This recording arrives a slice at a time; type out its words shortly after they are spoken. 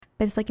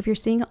but it's like if you're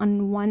seeing it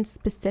on one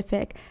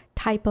specific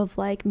type of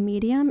like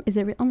medium, is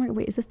it oh my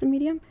wait, is this the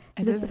medium?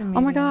 Is this the medium?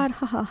 Oh my god,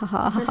 ha ha ha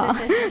ha ha.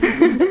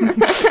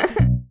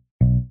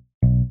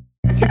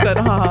 She said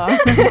ha.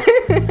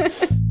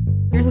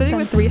 You're sitting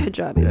with 3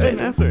 hijabis right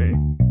now. Sorry.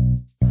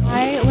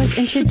 I was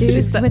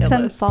introduced with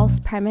some false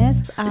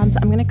premise, so I'm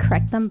gonna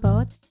correct them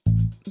both.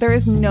 There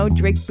is no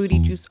Drake booty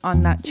juice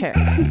on that chair.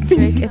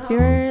 Drake, if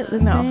you're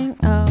listening,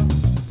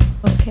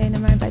 okay,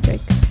 never mind, bye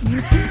Drake.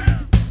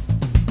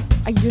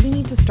 I really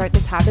need to start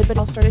this habit, but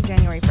I'll start it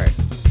January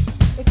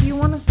 1st. If you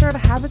want to start a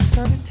habit,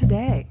 start it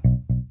today.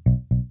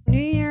 New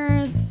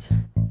Year's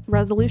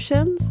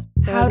resolutions.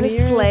 How to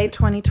slay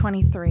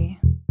 2023.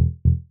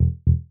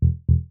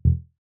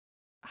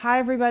 Hi,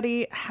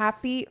 everybody.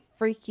 Happy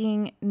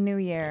freaking New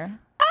Year.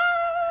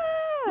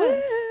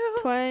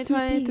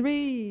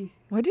 2023.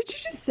 What did you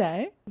just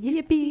say?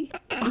 Yippee.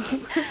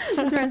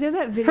 That reminds me of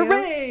that video.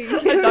 Hooray!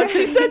 I thought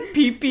she said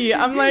pee-pee.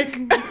 I'm like...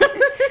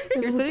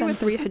 You're sitting with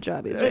 3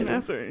 hijabis right now.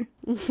 Sorry.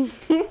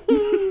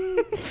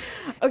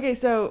 Okay,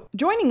 so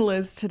joining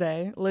Liz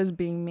today, Liz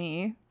being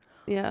me,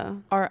 Yeah.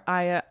 our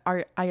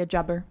Aya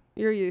Jabber.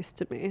 You're used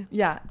to me.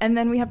 Yeah, and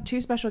then we have 2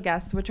 special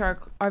guests, which are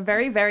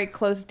very, very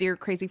close, dear,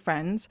 crazy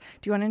friends.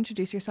 Do you want to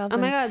introduce yourselves? Oh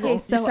my god. Okay,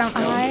 so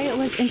I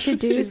was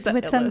introduced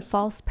with some illest.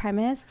 false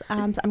premise, so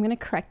I'm gonna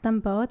correct them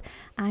both.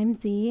 I'm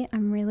Z.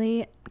 I'm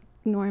really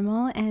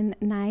normal and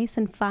nice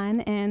and fun,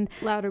 and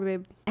Louder,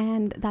 babe.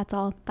 that's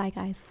all. Bye,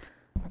 guys.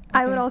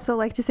 I would also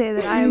like to say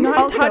that Do I'm not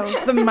also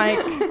touch the mic.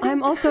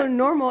 I'm also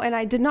normal, and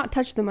I did not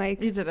touch the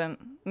mic. You didn't.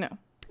 No.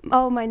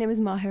 Oh, my name is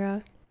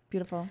Mahira.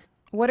 Beautiful.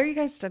 What are you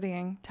guys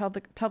studying? Tell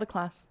the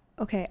class.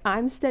 Okay,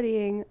 I'm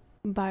studying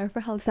bio for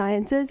health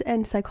sciences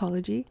and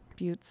psychology.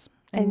 Buttes.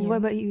 And you? what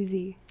about you,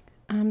 Z?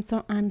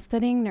 So I'm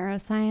studying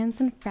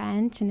neuroscience and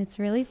French, and it's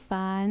really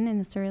fun,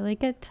 and it's a really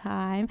good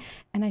time.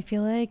 And I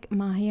feel like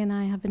Mahi and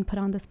I have been put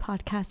on this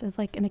podcast as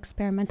like an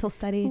experimental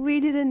study.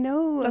 We didn't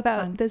know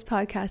about this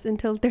podcast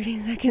until 30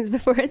 seconds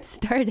before it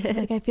started.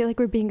 Like I feel like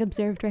we're being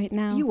observed right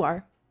now. You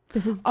are.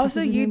 This is Also,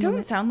 a you new don't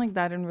moment. sound like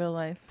that in real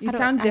life. You I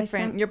sound don't- I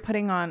different. sound- You're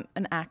putting on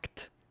an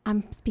act.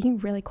 I'm speaking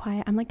really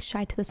quiet. I'm like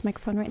shy to this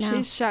microphone right now.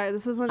 She's shy.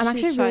 This is when I'm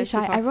she's actually shy. really She shy.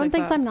 talks Everyone like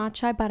thinks that. I'm not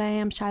shy, but I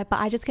am shy. But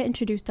I just get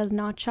introduced as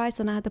not shy,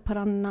 so now I had to put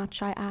on a not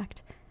shy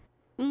act.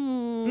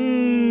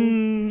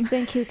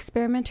 Thank you,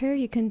 experimenter.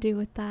 You can do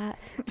with that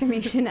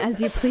information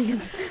as you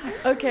please.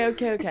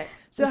 Okay.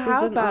 So This how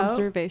is an about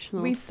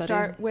observational we study.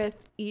 start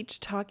with each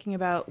talking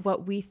about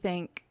what we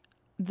think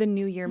the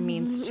new year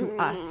means to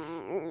us.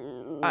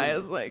 I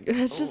was like,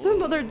 It's just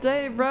another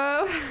day,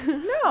 bro.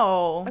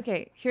 no.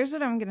 Okay, here's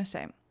what I'm going to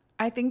say.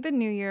 I think the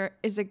new year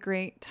is a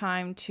great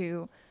time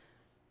to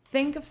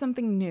think of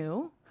something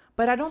new,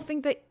 but I don't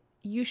think that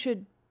you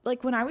should,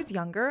 like when I was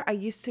younger, I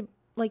used to,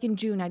 like in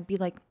June, I'd be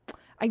like,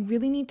 I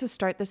really need to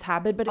start this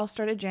habit, but I'll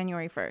start it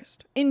January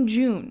 1st in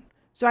June.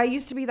 So I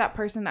used to be that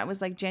person that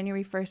was like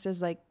January 1st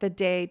is like the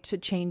day to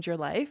change your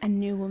life. A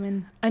new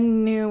woman. A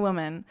new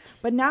woman.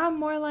 But now I'm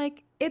more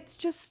like, it's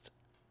just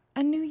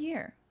a new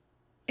year.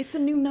 It's a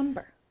new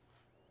number.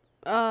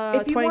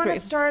 If you want 23. to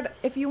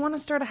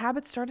start a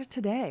habit, start it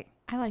today.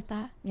 I like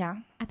that. Yeah.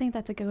 I think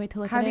that's a good way to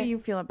look How at do it. you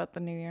feel about the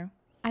new year?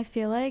 I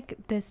feel like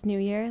this new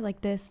year,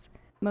 like this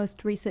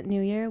most recent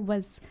new year,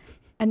 was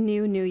a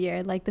new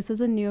year. Like this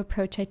is a new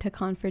approach I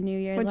took on for new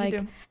year. What'd like you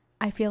do?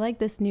 I feel like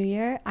this new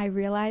year, I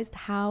realized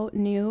how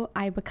new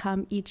I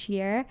become each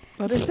year.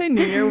 Let her say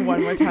new year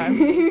one more time.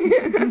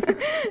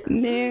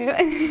 New.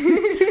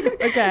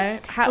 Okay.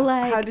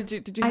 How did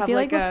you I have feel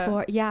like a...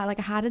 before, yeah, like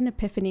I had an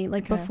ephany.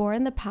 Like Okay. before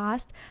in the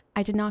past,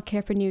 I did not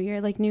care for New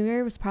Year. Like New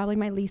Year was probably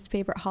my least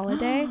favorite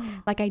holiday.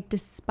 Like I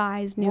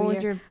despise New Year. What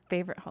was your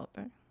favorite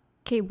holiday?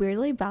 Okay,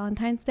 weirdly,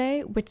 Valentine's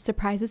Day, which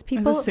surprises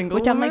people. single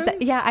which I'm like,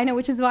 woman? yeah, I know,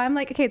 which is why I'm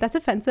like, okay, that's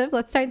offensive.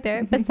 Let's start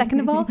there. But second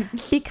of all,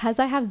 because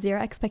I have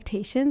zero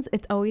expectations,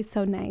 it's always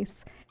so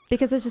nice.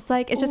 Because it's just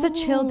like, it's just a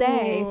chill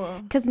day. Ooh.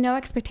 Because no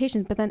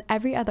expectations. But then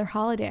every other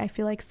holiday, I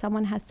feel like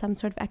someone has some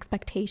sort of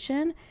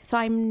expectation. So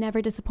I'm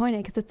never disappointed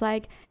because it's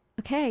like,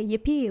 okay,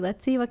 yippee,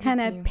 let's see what kind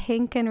of Yippee.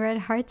 pink and red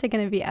hearts are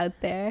going to be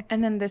out there.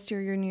 And then this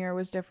year, your new year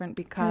was different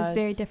It because... was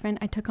very different.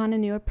 I took on a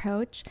new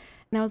approach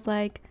and I was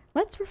like,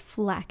 let's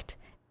reflect.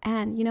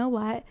 And you know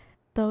what?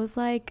 Those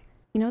like,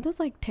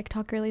 those like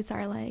TikTok girlies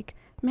are like,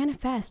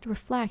 manifest,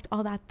 reflect,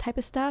 all that type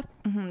of stuff.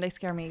 They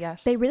scare me,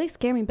 yes. They really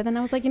scare me. But then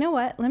I was like, you know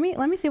what? Let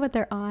me see what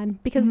they're on.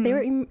 Because they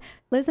were,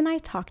 Liz and I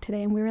talked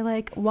today and we were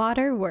like,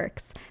 water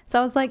works.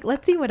 So I was like,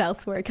 let's see what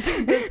else works.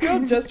 This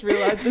girl just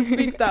realized this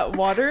week that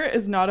water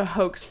is not a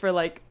hoax for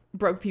like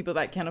broke people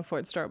that can't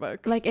afford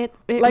Starbucks. Like it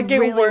Like, it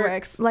really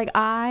works. Like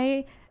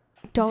I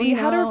don't Z know.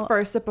 had her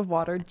first sip of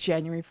water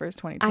January 1st,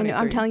 2023. I know,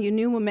 I'm telling you,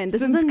 new woman.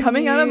 This Since is a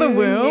coming out of the new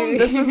womb, year.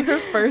 this was her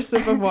first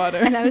sip of water.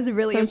 And I was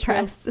really So true.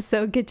 impressed.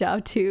 So good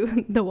job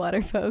to the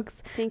water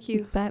folks. Thank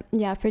you. But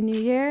yeah, for New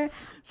Year,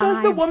 Says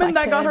I the woman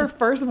that got her reflected.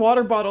 first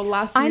water bottle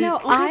last week. I know,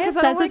 Okay, Aya 'cause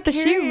I says don't this, like but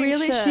she carrying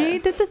really, shit. she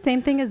did the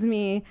same thing as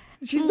me.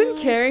 She's been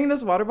carrying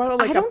this water bottle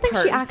like I don't a think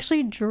purse. she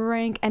actually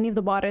drank any of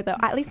the water though.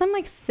 At least I'm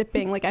like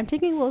sipping, like I'm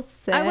taking a little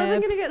sip. I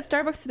wasn't gonna get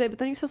Starbucks today, but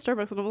then you said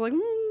Starbucks, and I was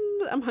like,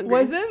 I'm hungry.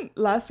 Wasn't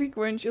last week,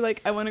 weren't you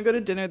like, I want to go to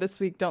dinner this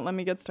week, don't let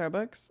me get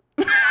Starbucks?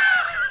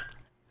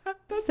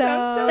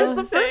 So it's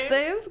the first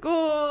day of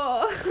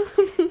school.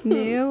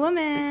 New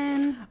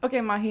woman.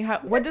 Okay, Mahi,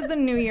 what does the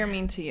new year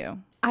mean to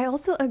you? I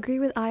also agree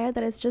with Aya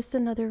that it's just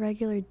another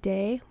regular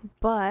day,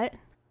 but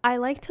I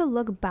like to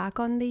look back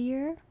on the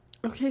year.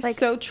 Okay, like,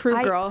 so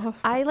true, girl.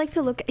 I like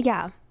to look,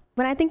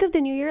 when I think of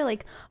the new year,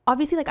 like,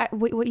 obviously, like,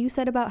 what you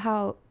said about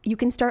how you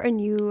can start a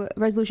new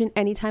resolution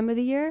any time of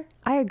the year,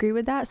 I agree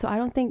with that. So I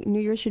don't think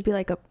New Year's should be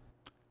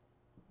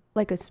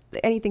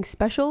anything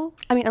special.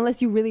 I mean,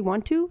 unless you really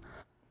want to.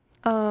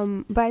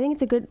 But I think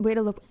it's a good way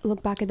to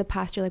look back at the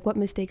past year. Like, what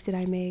mistakes did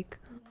I make?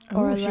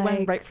 Or she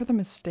went right for the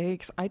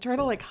mistakes. I try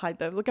to like hide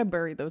those. Like, I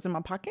bury those in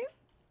my pocket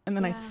and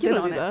then I sit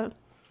on it. That.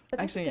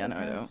 Actually, yeah, no,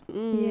 I don't.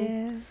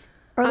 Yeah.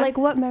 Or like,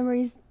 what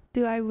memories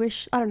do I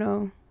wish I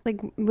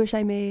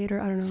made, or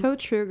I don't know. So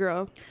true,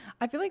 girl.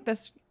 I feel like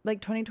this,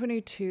 like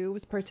 2022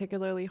 was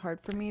particularly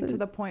hard for me to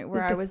the point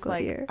where I was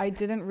like, I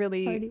didn't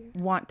really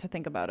want to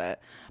think about it.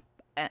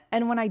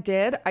 And when I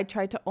did, I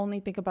tried to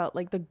only think about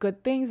like the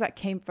good things that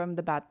came from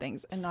the bad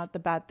things and not the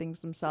bad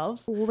things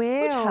themselves,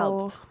 which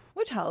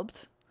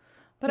helped.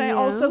 But I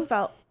also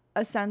felt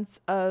a sense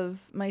of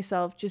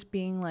myself just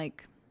being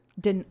like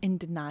in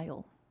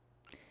denial.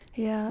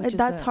 Yeah,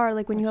 that's hard.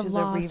 Like when you have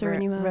loss or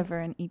when you have river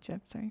in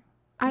Egypt. Sorry.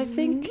 I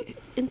think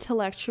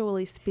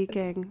intellectually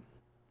speaking,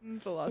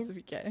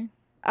 philosophy K.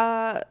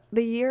 The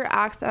year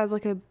acts as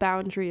like a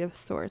boundary of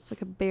sorts,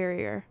 like a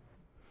barrier.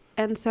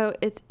 And so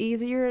it's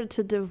easier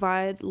to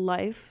divide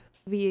life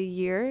via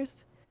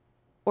years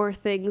or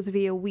things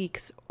via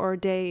weeks or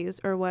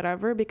days or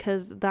whatever,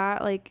 because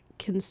that like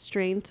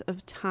constraint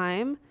of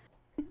time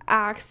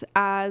acts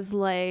as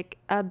like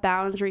a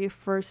boundary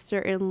for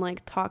certain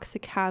like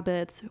toxic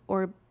habits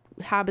or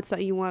habits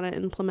that you want to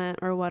implement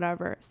or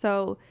whatever.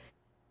 So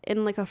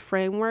in like a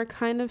framework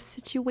kind of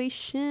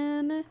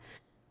situation,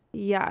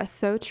 yeah,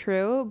 so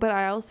true. But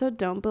I also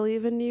don't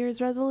believe in New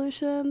Year's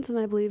resolutions, and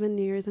I believe in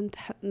New Year's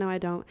no, I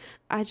don't.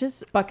 I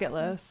just bucket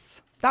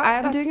lists.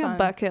 I'm doing fun. A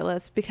bucket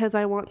list because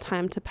I want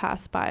time to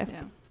pass by.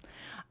 Yeah.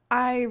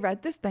 I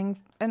read this thing,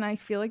 and I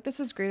feel like this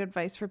is great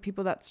advice for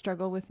people that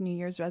struggle with New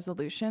Year's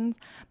resolutions,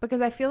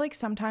 because I feel like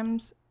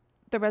sometimes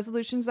the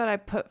resolutions that I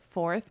put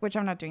forth, which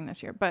I'm not doing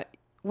this year, but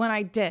when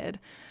I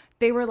did,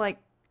 they were like,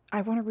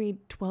 I want to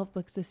read 12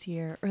 books this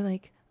year, or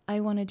like,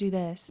 I want to do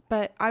this.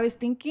 But I was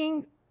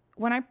thinking,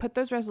 when I put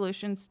those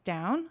resolutions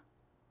down,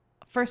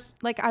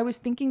 first, like I was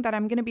thinking that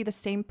I'm going to be the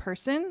same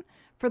person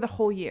for the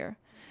whole year.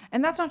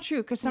 And that's not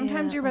true, because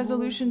sometimes your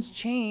resolutions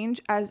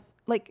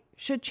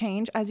should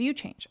change as you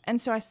change.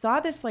 And so I saw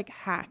this like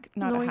hack,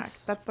 not a hack,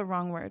 that's the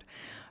wrong word.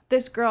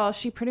 This girl,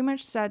 she pretty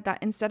much said that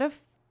instead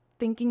of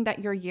thinking that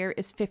your year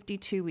is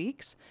 52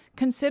 weeks,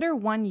 consider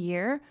 1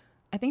 year.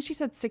 I think she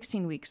said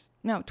 16 weeks.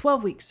 No,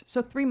 12 weeks.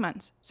 So 3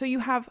 months. So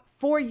you have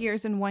 4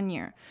 years in 1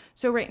 year.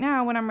 So right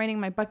now, when I'm writing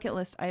my bucket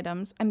list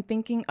items, I'm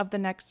thinking of the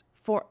next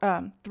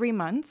 3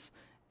 months,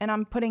 and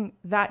I'm putting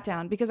that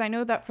down because I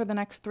know that for the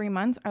next 3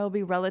 months, I will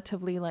be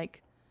relatively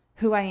like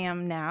who I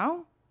am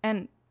now.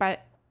 And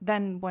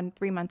then when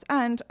 3 months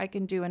end, I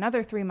can do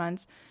another 3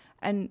 months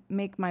and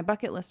make my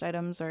bucket list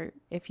items, or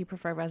if you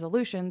prefer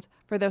resolutions,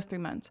 for those 3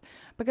 months.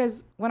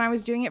 Because when I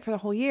was doing it for the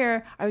whole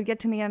year, I would get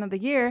to the end of the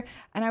year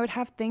and I would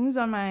have things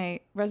on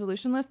my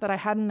resolution list that I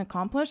hadn't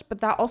accomplished, but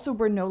that also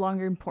were no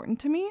longer important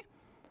to me.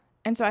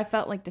 And so I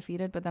felt like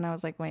defeated, but then I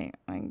was like, wait,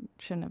 I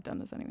shouldn't have done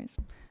this anyways.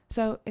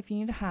 So if you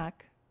need a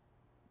hack,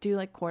 do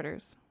like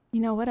quarters.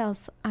 You know what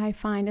else I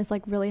find is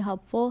like really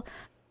helpful?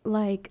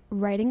 Like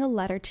writing a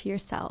letter to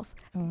yourself.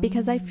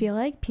 Because I feel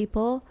like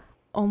people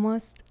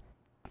almost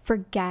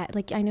forget.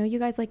 Like, I know you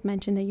guys like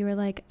mentioned that you were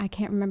like, I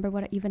can't remember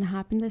what even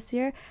happened this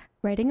year.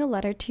 Writing a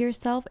letter to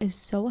yourself is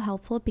so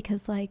helpful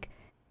because like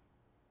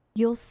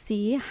you'll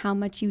see how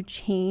much you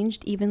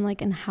changed, even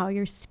like in how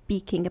you're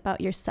speaking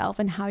about yourself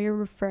and how you're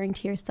referring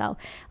to yourself.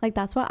 Like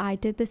that's what I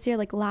did this year.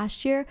 Like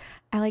last year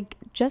I like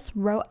just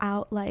wrote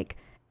out like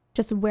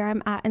just where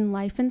I'm at in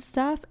life and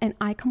stuff, and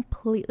I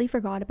completely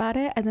forgot about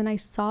it. And then I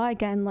saw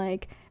again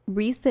like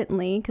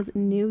recently, because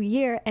new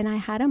year, and I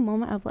had a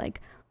moment of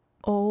like,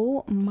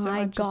 oh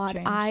my God,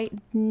 I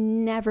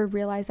never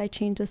realized I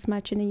changed this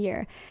much in a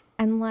year.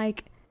 And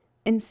like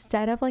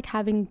instead of like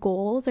having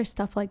goals or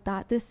stuff like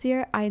that this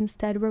year, I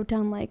instead wrote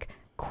down like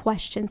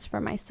questions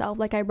for myself.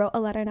 Like I wrote a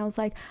letter and I was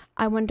like,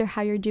 I wonder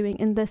how you're doing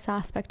in this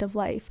aspect of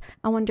life.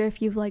 I wonder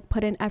if you've like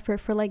put in effort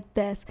for like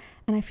this.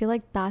 And I feel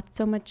like that's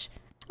so much,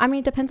 I mean,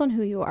 it depends on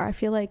who you are. I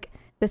feel like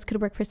this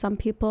could work for some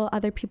people.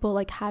 Other people,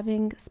 like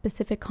having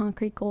specific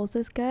concrete goals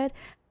is good.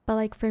 But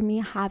like for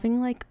me,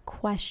 having like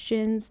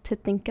questions to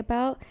think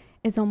about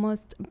is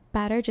almost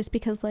better, just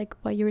because like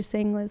what you were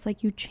saying, Liz,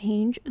 like you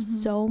change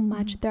so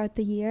much throughout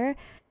the year.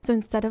 So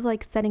instead of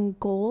like setting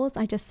goals,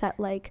 I just set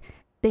like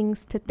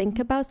things to think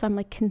about. So I'm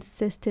like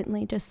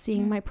consistently just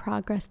seeing my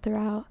progress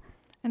throughout.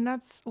 And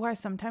that's why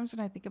sometimes when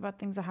I think about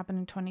things that happened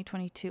in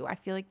 2022, I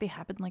feel like they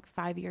happened like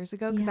 5 years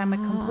ago, because I'm a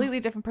completely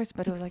different person,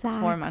 but it was like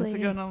 4 months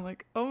ago. And I'm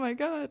like, oh my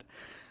God.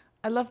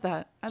 I love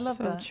that. I love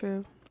that. So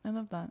true. I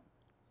love that.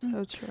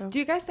 So true. Do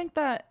you guys think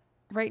that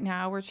right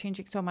now we're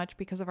changing so much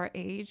because of our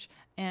age,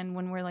 and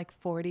when we're like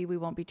 40 we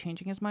won't be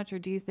changing as much, or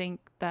do you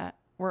think that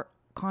we're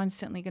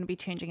constantly going to be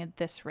changing at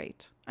this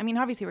rate? I mean,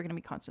 obviously we're going to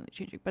be constantly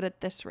changing, but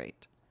at this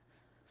rate.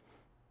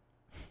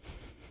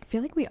 I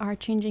feel like we are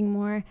changing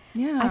more.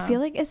 Yeah. I feel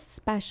like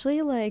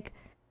especially like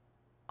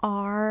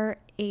our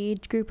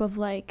age group of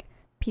like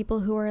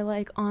people who are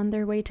like on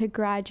their way to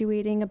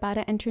graduating, about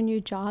to enter new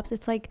jobs,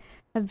 it's like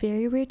a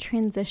very weird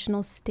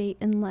transitional state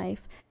in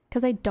life,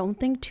 because I don't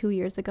think 2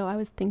 years ago I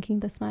was thinking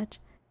this much.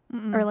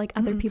 Or like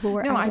other people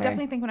were. No, either. I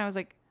definitely think when I was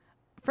like,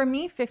 for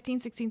me 15,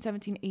 16,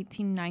 17,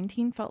 18,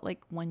 19 felt like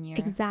 1 year.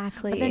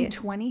 Exactly. But then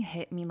 20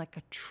 hit me like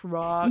a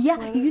truck. Yeah,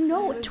 20 you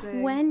know, was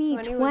 20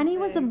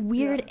 was a big.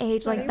 weird Yeah.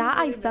 age. Like 20 that, was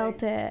I really felt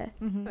big.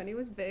 it. 20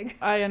 was big.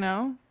 I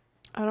know.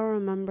 I don't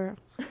remember.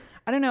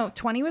 I don't know.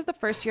 20 was the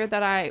first year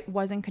that I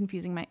wasn't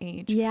confusing my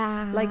age.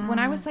 Yeah. Like when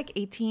I was like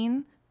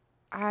 18,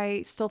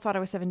 I still thought I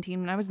was 17.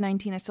 When I was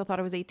 19, I still thought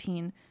I was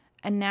 18.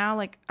 And now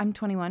like I'm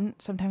 21.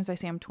 Sometimes I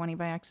say I'm 20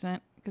 by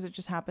accident because it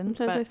just happens.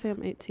 Sometimes I But say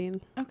I'm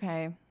 18.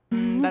 okay.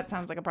 That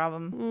sounds like a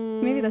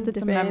problem. Maybe that's a Some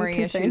different memory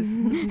concern. issues.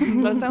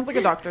 That sounds like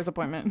a doctor's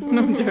appointment.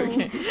 No, I'm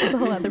joking. It's a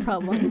whole other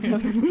problem.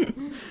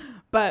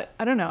 But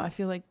I don't know. I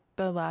feel like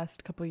the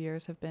last couple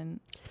years have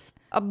been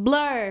A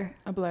blur.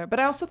 a blur. But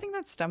I also think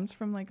that stems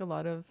from like a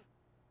lot of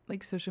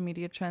like social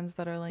media trends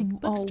that are like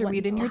books Oh, to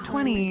read in your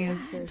 20s.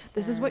 1000%.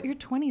 This is what your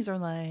 20s are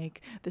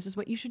like. This is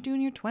what you should do in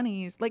your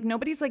 20s. Like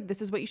nobody's like,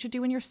 this is what you should do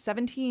when you're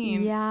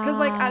 17. Because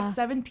like Yeah. at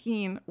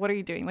 17, what are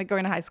you doing? Like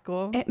going to high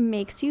school? It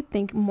makes you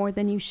think more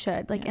than you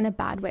should, like in a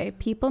bad way.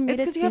 People made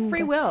It's it because you have seem free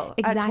that- will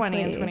at 20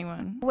 and Exactly.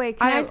 21. Wait,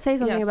 can I say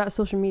something yes. about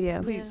social media?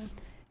 Please.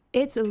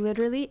 It's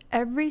literally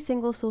every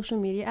single social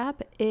media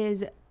app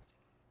is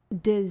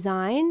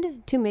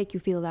designed to make you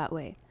feel that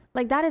way.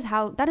 Like that is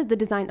the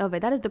design of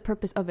it. That is the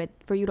purpose of it,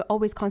 for you to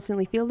always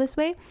constantly feel this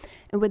way.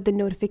 And with the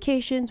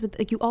notifications, with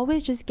like you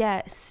always just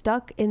get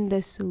stuck in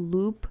this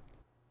loop.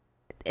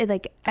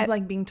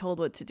 Like being told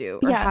what to do,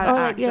 or Yeah, how to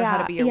act, or how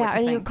to be, or what to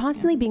and think. you're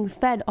constantly being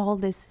fed all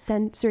this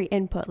sensory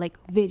input, like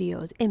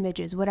videos,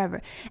 images,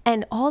 whatever.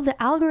 And all the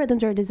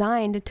algorithms are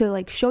designed to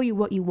like show you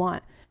what you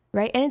want,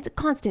 right? And it's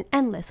constant,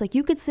 endless. Like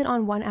you could sit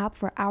on one app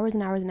for hours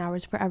and hours and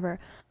hours forever.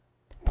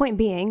 Point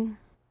being,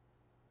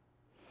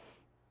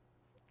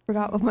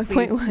 forgot what my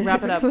Please, point was.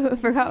 wrap it up.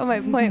 Forgot what my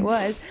point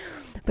was.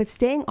 But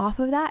staying off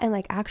of that and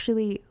like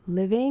actually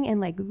living and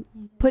like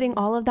putting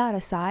all of that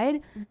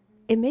aside,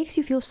 it makes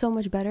you feel so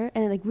much better,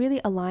 and it like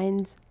really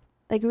aligns,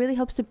 like it really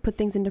helps to put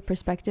things into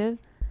perspective.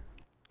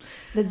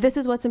 That this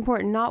is what's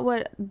important, not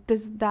what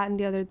this, that, and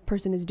the other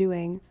person is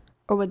doing,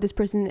 or what this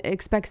person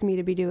expects me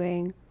to be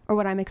doing, or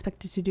what I'm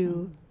expected to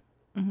do.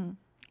 Mm-hmm.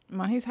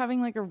 Mahi's having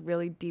like a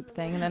really deep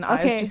thing, and then I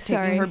Okay, was just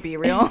sorry. taking her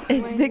B-reel.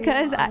 It's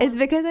because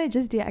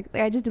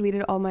I just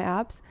deleted all my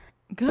apps.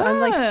 Good. So I'm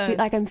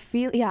like I'm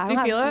feel yeah. Do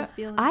you feel it?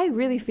 I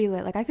really feel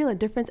it. Like I feel a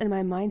difference in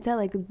my mindset.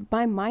 Like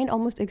my mind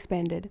almost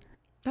expanded.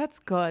 That's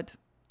good.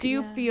 Do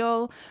you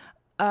feel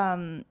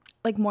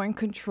like more in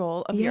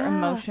control of your Yeah,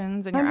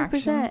 emotions and your 100%.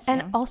 actions?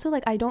 And Yeah. also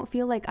like I don't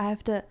feel like I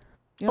have to.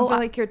 You don't oh, feel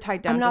like you're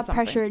tied down I'm to not something.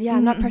 pressured. Yeah,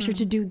 I'm not Mhm, pressured mhm.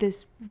 to do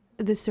this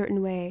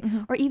certain way,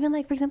 Mhm. or even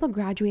like for example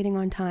graduating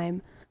on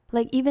time.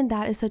 Like even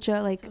that is such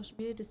a like Social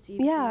media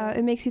deceives yeah, you.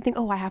 it makes you think,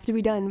 oh, I have to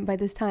be done by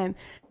this time.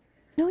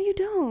 No, you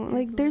don't.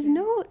 Like there's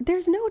no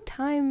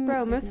time.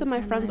 Bro, most of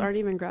my friends timelines. aren't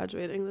even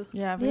graduating this.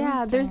 Yeah, Yeah,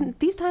 everyone's there's staying.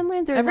 these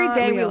timelines are Every not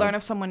day we real. learn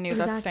of someone new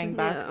that's staying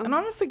back. Yeah. And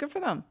honestly, good for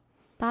them.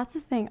 That's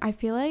the thing. I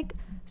feel like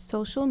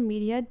social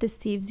media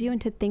deceives you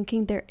into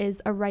thinking there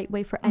is a right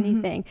way for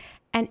anything.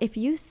 And if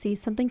you see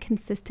something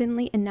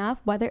consistently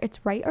enough, whether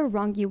it's right or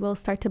wrong, you will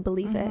start to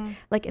believe it.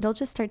 Like it'll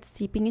just start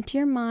seeping into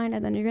your mind,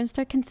 and then you're going to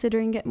start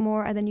considering it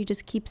more, and then you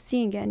just keep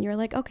seeing it. And you're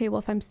like, okay, well,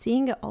 if I'm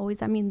seeing it always,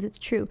 that means it's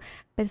true.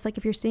 But it's like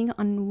if you're seeing it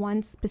on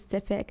one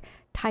specific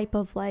type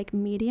of like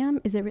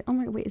medium, is it oh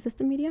my wait, is this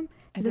the medium?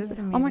 It this is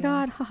the oh my medium.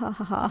 god, ha ha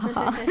ha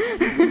ha ha.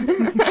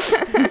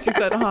 She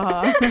said,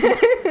 haha.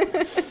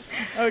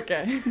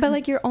 Okay. But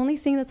like you're only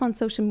seeing this on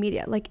social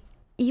media. Like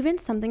even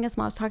something as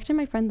small. I was talking to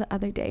my friend the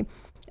other day.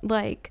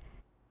 Like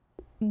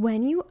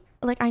when you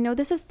like, I know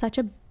this is such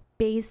a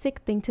basic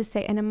thing to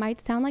say, and it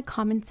might sound like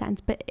common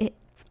sense, but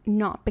it's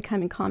not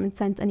becoming common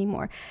sense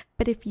anymore.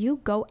 But if you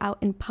go out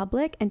in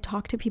public and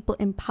talk to people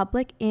in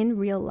public in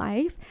real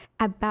life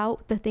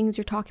about the things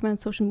you're talking about on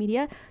social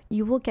media,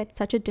 you will get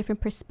such a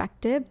different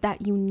perspective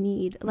that you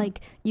need. Like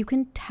you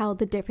can tell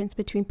the difference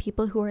between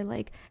people who are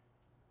like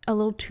a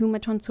little too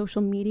much on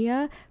social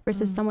media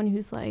versus someone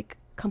who's like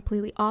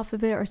completely off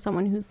of it, or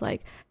someone who's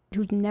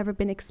never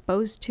been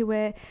exposed to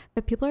it.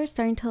 But people are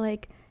starting to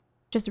like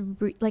just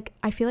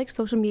I feel like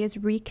social media is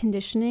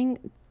reconditioning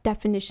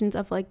definitions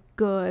of like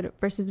good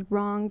versus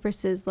wrong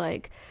versus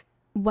like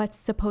what's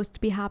supposed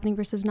to be happening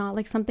versus not.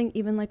 Like something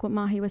even like what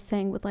Mahi was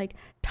saying with like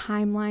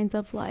timelines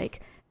of like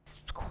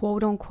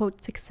quote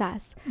unquote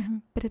success.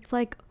 But it's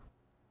like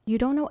you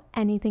don't know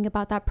anything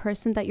about that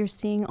person that you're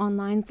seeing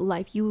online's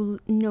life. You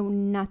know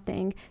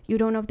nothing. You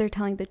don't know if they're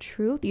telling the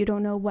truth. You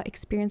don't know what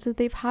experiences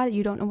they've had.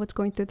 You don't know what's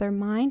going through their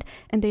mind,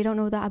 and they don't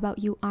know that about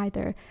you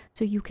either.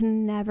 So you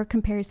can never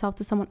compare yourself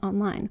to someone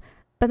online.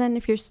 But then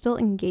if you're still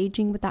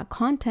engaging with that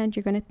content,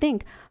 you're going to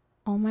think,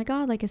 oh my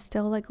God, like it's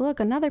still like, look,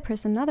 another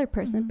person,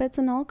 but it's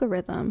an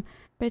algorithm.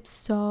 But it's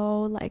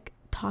so like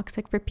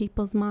toxic for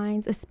people's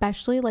minds,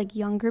 especially like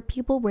younger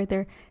people where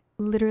they're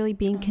literally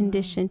being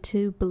conditioned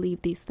to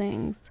believe these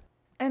things.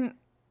 And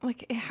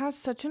like it has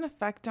such an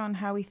effect on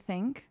how we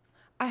think.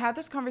 I had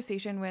this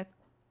conversation with,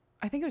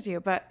 I think it was you,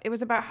 but it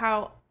was about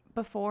how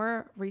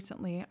before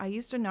recently I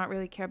used to not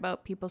really care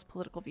about people's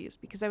political views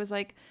because I was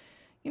like,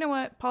 you know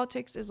what,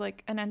 politics is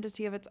like an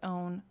entity of its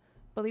own.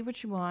 Believe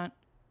what you want.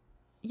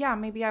 Yeah,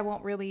 maybe I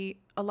won't really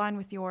align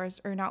with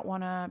yours or not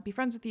want to be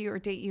friends with you or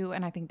date you,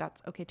 and I think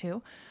that's okay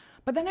too.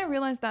 But then I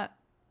realized that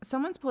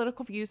someone's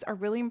political views are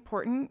really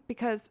important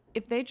because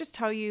if they just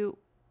tell you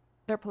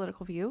their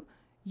political view,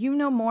 you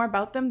know more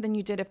about them than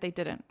you did if they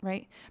didn't,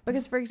 right?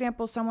 Because, for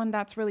example, someone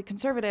that's really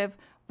conservative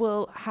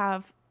will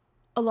have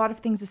a lot of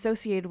things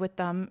associated with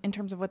them in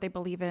terms of what they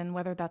believe in,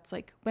 whether that's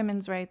like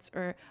women's rights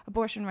or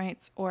abortion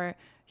rights or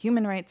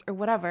human rights or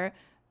whatever,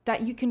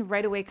 that you can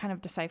right away kind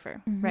of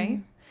decipher,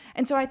 right?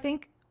 And so I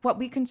think what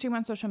we consume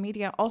on social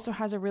media also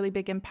has a really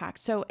big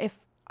impact. So if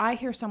I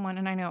hear someone,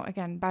 and I know,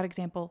 again, bad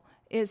example,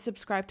 is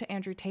subscribed to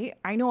Andrew Tate,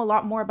 I know a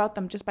lot more about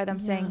them just by them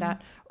saying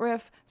that. Or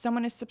if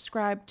someone is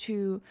subscribed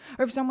to,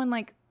 or if someone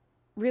like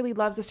really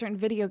loves a certain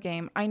video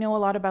game, I know a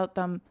lot about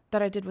them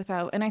that I did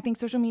without. And I think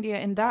social media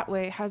in that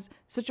way has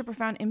such a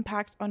profound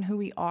impact on who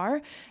we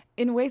are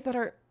in ways that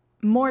are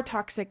more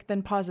toxic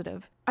than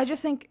positive. I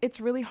just think it's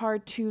really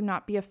hard to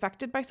not be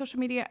affected by social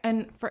media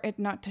and for it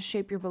not to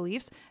shape your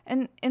beliefs.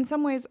 And in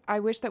some ways, I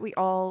wish that we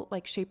all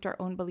like shaped our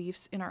own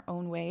beliefs in our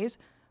own ways.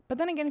 But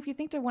then again, if you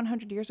think to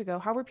 100 years ago,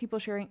 how were people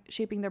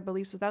shaping their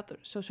beliefs without the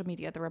social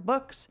media? There were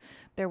books,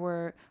 there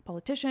were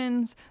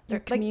politicians,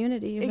 their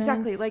community. Like,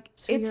 exactly. Like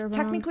it's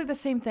technically the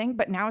same thing,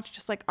 but now it's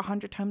just like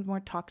 100 times more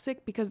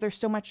toxic because there's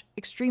so much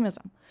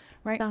extremism,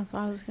 right? That's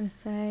what I was going to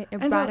say. It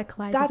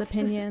radicalizes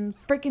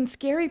opinions. The freaking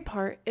scary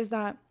part is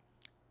that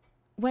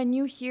when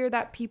you hear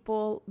that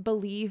people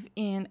believe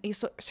in a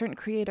certain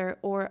creator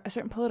or a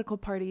certain political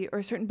party or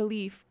a certain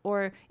belief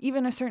or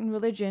even a certain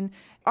religion,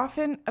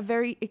 often a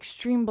very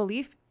extreme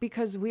belief,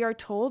 because we are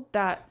told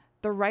that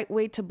the right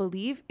way to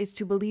believe is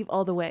to believe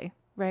all the way,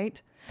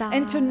 right?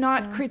 And to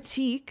not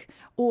critique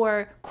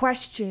or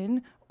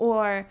question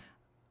or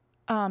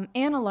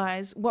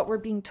analyze what we're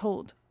being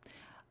told.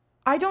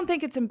 I don't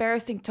think it's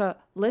embarrassing to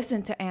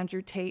listen to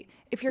Andrew Tate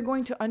if you're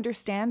going to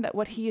understand that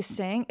what he is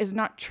saying is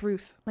not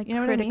truth. Like, you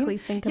know critically what I mean?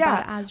 Think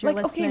about it as you're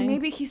listening. Okay,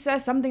 maybe he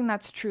says something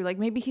that's true. Like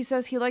maybe he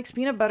says he likes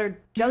peanut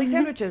butter jelly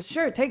sandwiches.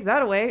 Sure, take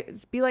that away.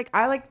 Be like,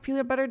 I like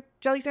peanut butter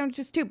jelly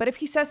sandwiches too. But if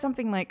he says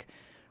something like,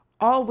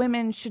 all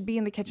women should be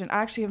in the kitchen,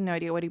 I actually have no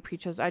idea what he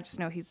preaches. I just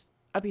know he's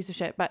a piece of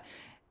shit. But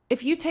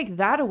if you take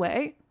that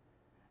away,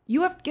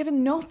 you have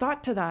given no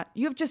thought to that.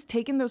 You have just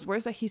taken those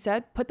words that he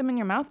said, put them in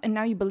your mouth, and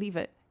now you believe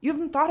it. You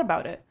haven't thought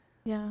about it.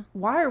 Yeah.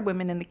 Why are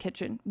women in the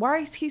kitchen? Why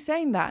is he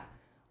saying that?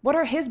 What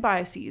are his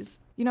biases?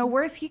 You know,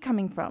 where is he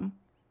coming from?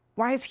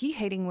 Why is he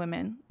hating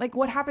women? Like,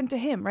 what happened to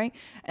him, right?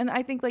 And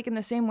I think, like, in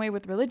the same way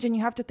with religion,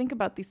 you have to think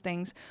about these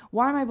things.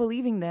 Why am I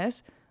believing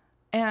this?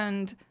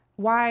 And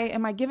why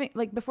am I giving,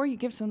 like, before you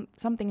give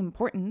something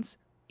importance,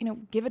 you know,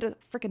 give it a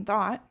freaking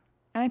thought.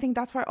 And I think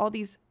that's why all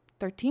these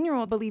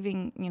 13-year-old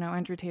believing, you know,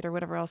 Andrew Tate or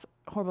whatever else,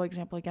 horrible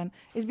example again,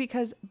 is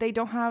because they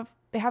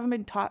haven't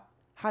been taught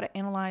how to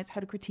analyze,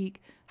 how to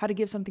critique, how to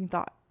give something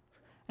thought.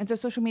 And so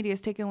social media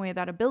is taking away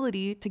that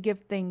ability to give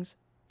things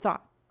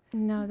thought.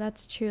 No,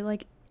 that's true.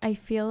 Like, I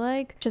feel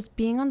like just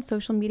being on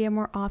social media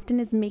more often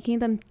is making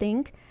them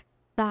think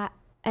that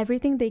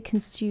everything they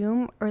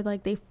consume or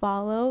like they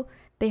follow,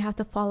 they have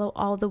to follow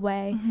all the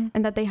way,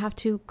 and that they have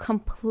to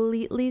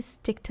completely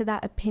stick to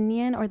that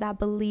opinion or that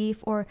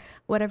belief or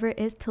whatever it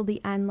is till the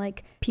end.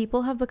 Like,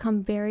 people have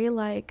become very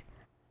like,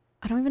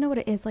 I don't even know what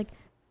it is, like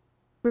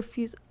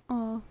refuse.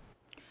 Oh,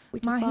 we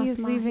just Mahi is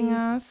leaving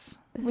us.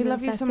 We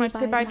love you so much.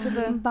 Say bye to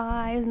the...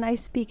 Bye. It was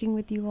nice speaking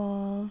with you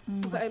all.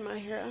 Bye, my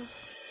hero.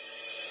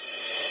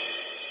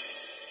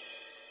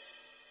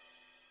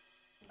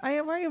 Why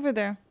are you over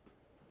there?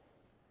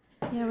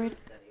 Yeah,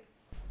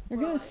 You're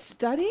going to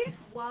study?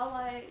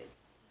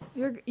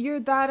 You're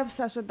that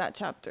obsessed with that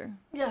chapter.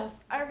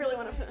 Yes, I really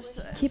want to finish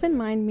today. keep in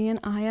mind, me and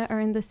Aya are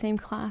in the same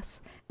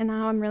class, and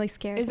now I'm really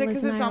scared. Is it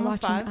because it's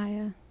almost 5?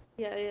 Aya.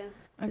 Yeah.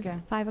 It's Okay.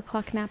 5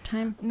 o'clock nap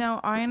time. No,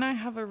 I and I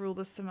have a rule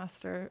this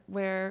semester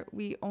where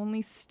we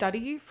only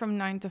study from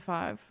 9 to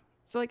 5.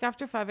 So like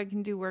after 5, I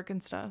can do work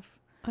and stuff.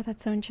 Oh,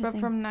 that's so interesting. But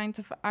from 9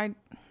 to 5,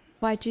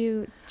 Why'd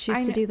you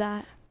choose to do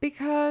that?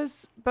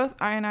 because both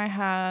I and I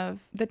have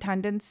the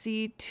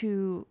tendency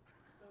to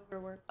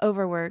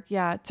Overwork,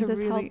 yeah. Is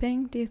this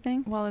helping, do you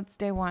think? Well, it's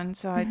day 1,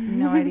 so I had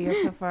no idea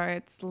so far.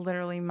 It's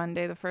literally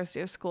Monday, the first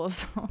day of school.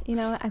 So You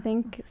know, I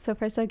think so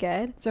far so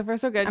good. so far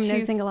so good. I'm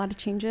noticing a lot of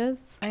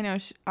changes. I know.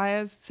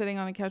 Aya's sitting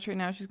on the couch right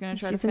now. She's going to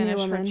try to She's a new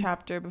finish her woman.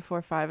 chapter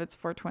before 5. It's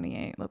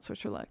 4:28. Let's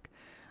wish her luck.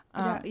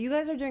 Yeah, you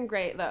guys are doing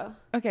great though.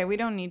 Okay, we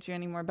don't need you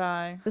anymore.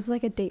 Bye. This is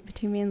like a date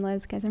between me and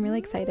Liz, guys. I'm really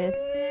excited.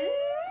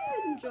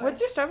 Enjoy.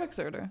 What's your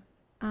Starbucks order?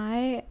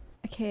 I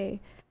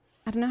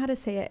don't know how to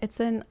say it. It's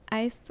an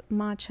iced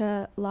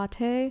matcha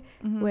latte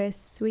with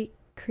sweet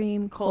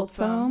cream cold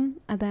foam.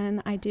 And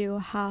then I do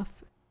half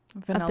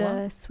Vanilla.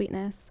 of the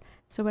sweetness.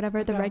 So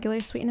whatever the Okay. regular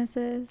sweetness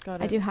is,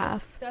 Got I it. do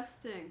half.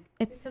 Disgusting.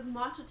 It's Because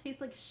matcha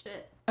tastes like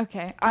shit.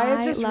 Okay, Aya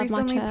I just love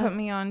recently matcha. put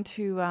me on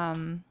to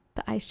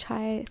the iced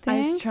chai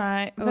thing.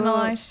 vanilla Oh.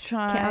 iced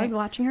chai. Okay, I was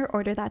watching her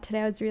order that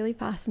today. I was really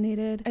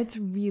fascinated. It's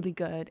really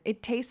good.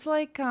 It tastes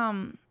like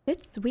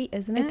It's sweet,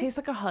 isn't it? it tastes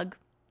like a hug.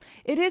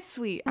 It is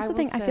sweet. That's I the will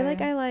thing. I feel like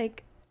say. I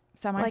like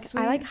Semi-sweet.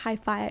 I like high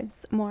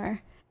fives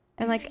more.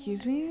 And like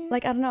Excuse me. I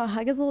don't know, a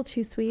hug is a little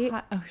too sweet.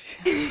 Oh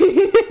shit.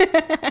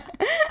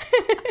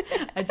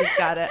 I just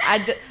got it.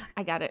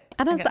 I got it.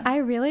 I don't know. got So I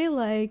really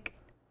like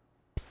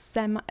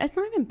it's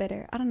not even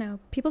bitter. I don't know.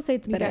 People say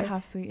it's You bitter. get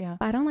half sweet, yeah.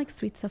 But I don't like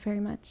sweet stuff very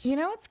much. You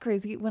know what's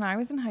crazy? When I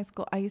was in high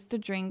school, I used to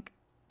drink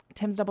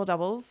Tim's Double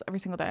Doubles every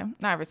single day.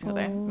 Not every single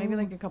day. Maybe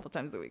like a couple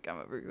times a week. I'm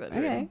over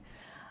exaggerating. Okay.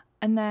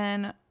 And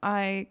then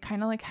I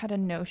kind of like had a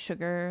no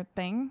sugar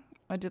thing.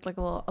 I did like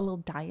a little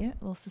diet,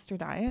 a little sister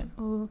diet.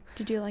 Oh,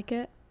 did you like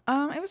it?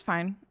 It was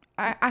fine.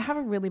 I have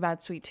a really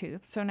bad sweet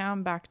tooth, so now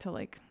I'm back to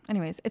like.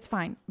 Anyways, it's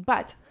fine.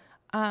 But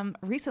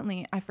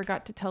recently I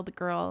forgot to tell the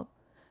girl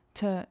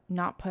to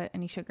not put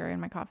any sugar in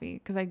my coffee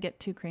because I get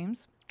 2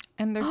 creams.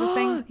 And there's this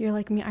thing. You're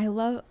like me. I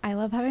love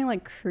having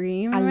like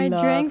cream I in my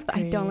love drinks, but I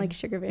cream. don't like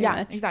sugar very Yeah,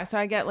 much. exactly. So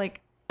I get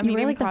like a You were,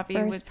 medium like, the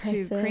coffee with first 2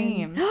 person.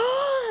 creams.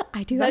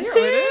 I do Is that that too.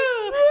 your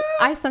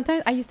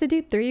order? I used to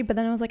do 3, but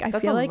then I was like, I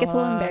That's feel a like it's a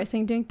little lot.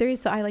 embarrassing doing 3,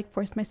 so I like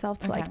forced myself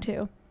to like Okay.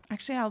 2.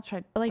 Actually, I'll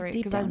try But, like, 3 deep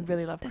because I down,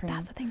 really love cream.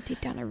 That's the thing. Deep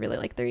down, I really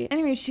like 3.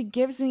 Anyway, she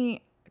gives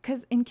me,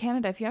 because in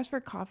Canada, if you ask for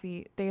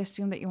coffee, they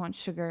assume that you want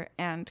sugar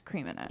and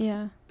cream in it.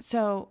 Yeah.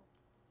 So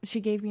she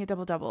gave me a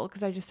double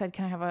because I just said,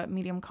 can I have a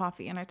medium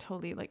coffee? And I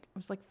totally like, it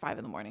was like 5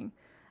 a.m.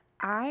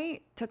 I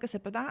took a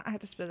sip of that. I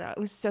had to spit it out.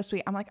 It was so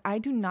sweet. I'm like, I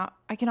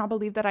cannot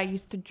believe that I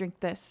used to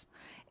drink this.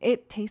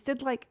 It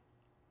tasted like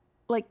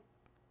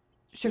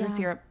sugar Yeah.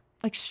 syrup,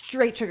 like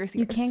straight sugar syrup.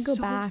 You It's can't go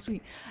so back.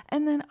 Sweet.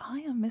 And then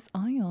Miss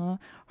Aya,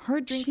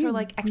 her drinks are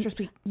like extra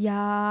sweet.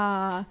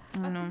 Yeah. I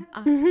don't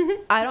know.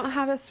 I don't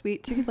have a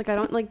sweet tooth. Like I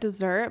don't like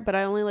dessert, but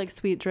I only like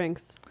sweet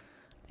drinks.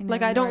 know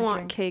Like I you don't are want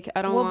drink. cake.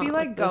 I don't We'll want be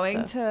like this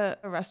going stuff. to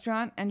a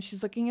restaurant and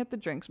she's looking at the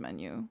drinks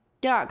menu.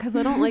 Yeah, because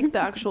I don't like the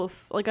actual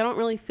like I don't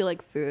really feel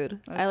like food.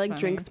 I That's like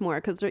funny. drinks more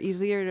because they're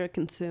easier to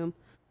consume.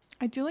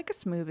 I do like a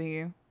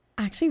smoothie.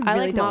 I actually I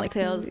really like don't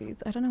mocktails. like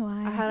smoothies. I don't know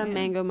why. I had a Yeah.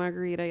 mango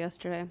margarita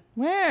yesterday.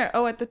 Where?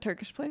 Oh, at the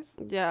Turkish place?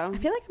 Yeah. I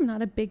feel like I'm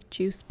not a big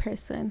juice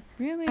person.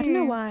 Really? I don't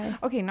know why.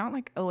 Okay, not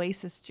like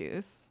Oasis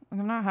juice. Like,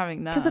 I'm not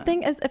having that. Because the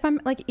thing is, if I'm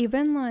like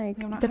even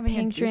like I'm not the having a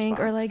pink juice drink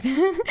or like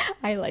box.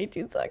 I like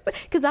juice box.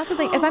 Because that's the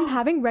thing. If I'm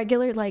having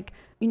regular like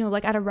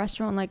like at a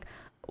restaurant like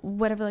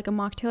whatever like a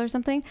mocktail or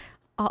something,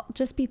 I'll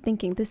just be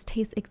thinking this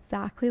tastes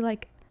exactly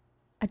like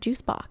a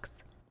juice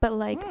box, but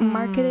like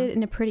marketed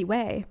in a pretty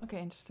way. Okay,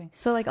 interesting.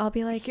 So like I'll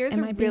be like, Here's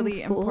am a I being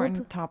really fooled?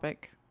 important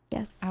topic.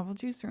 Yes. Apple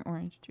juice or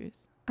orange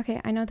juice?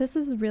 Okay, I know this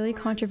is really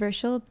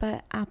controversial,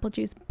 but apple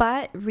juice.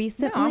 But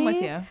recently, No, I'm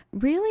with you.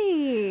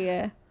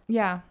 Really?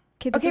 Yeah.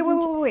 This Okay,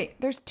 isn't- wait.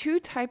 There's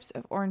 2 types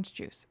of orange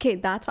juce. Okay,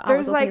 that's what I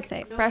was There's also like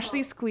gonna say.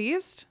 freshly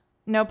squeezed,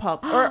 no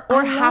pulp, or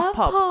I half love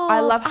pulp. I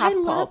love half I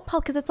love pulp.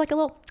 pulp because it's like a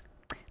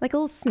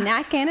little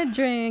snack and a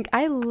drink.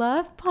 I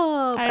love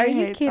pulp. I Are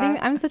you hate kidding?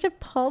 that. I'm such a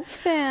pulp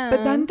fan.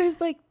 But then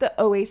there's like the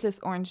Oasis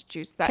orange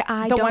juice that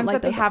I the don't ones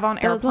like that those they have on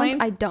those airplanes.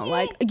 ones I don't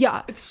like.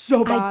 Yeah, It's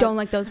so bad. I don't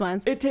like those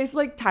ones. It tastes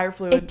like tire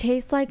fluid. It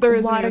tastes like There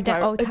isn't watered even down.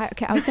 tire- Oh, it's-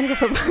 okay. I was gonna go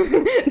for.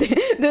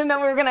 Didn't know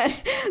we were gonna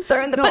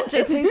throw in the no, it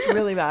punches. tastes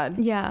really bad.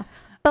 Yeah,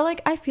 but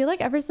like I feel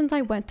like ever since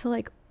I went to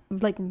like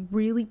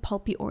really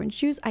pulpy orange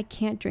juice, I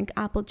can't drink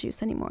apple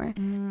juice anymore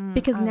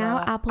because I now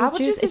love that. apple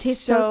juice it is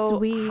tastes so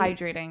sweet.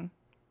 hydrating.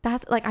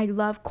 That's like I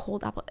love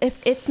cold apple.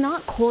 If it's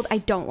not cold, I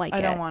don't like it.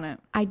 I don't want it.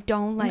 I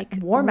don't like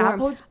warm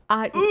apple.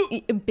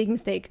 Big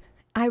mistake.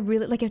 I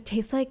really like it.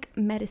 Tastes like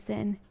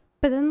medicine.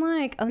 But then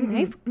like a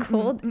nice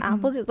cold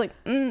apple juice, like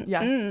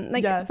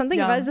Yes, something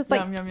yum, about it's just like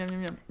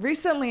yum.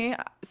 Recently,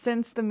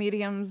 since the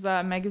Medium's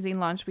magazine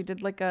launch, we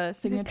did like a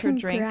signature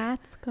drink.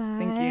 Congrats, guys.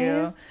 Thank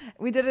you.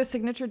 We did a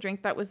signature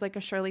drink that was like a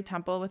Shirley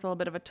Temple with a little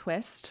bit of a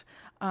twist.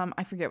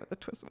 I forget what the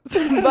twist was,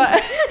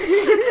 but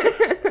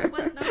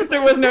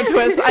there was no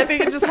twist. I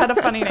think it just had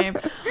a funny name.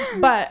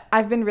 But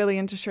I've been really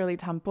into Shirley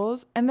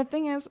Temples, and the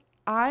thing is,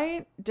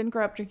 I didn't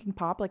grow up drinking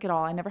pop like at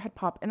all. I never had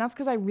pop, and that's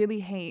because I really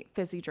hate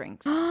fizzy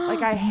drinks.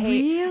 Like I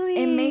hate.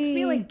 Really? It makes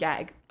me like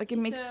gag. Like it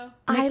makes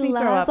I me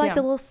love throw up. like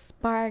the little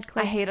spark.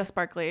 Like, I hate a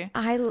sparkly.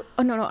 oh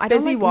no, I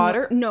Fizzy don't like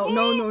water?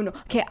 No.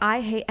 Okay,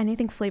 I hate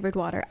anything flavored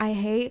water. I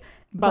hate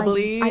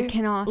Bubbly. Like, I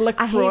cannot.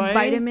 LaCroix. I hate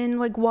vitamin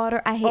like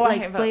water. I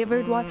hate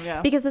flavored water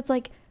because it's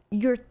like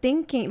you're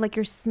thinking like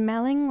you're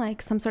smelling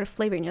like some sort of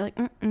flavor and you're like,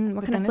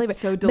 what kind of flavor? It's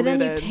so but then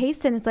you diluted.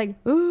 taste it and it's like,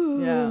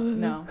 ooh. Yeah,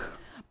 no.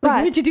 But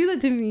But why'd you do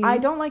that to me? I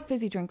don't like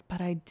fizzy drink,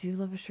 but I do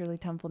love a Shirley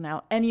Temple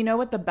now. And you know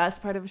what the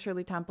best part of a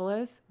Shirley Temple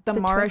is? The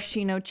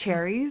maraschino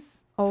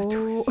cherries.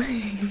 Oh.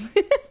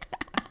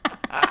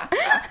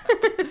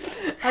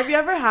 Have you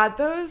ever had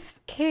those?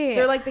 Okay.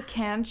 They're like the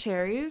canned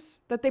cherries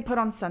that they put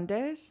on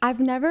sundaes. I've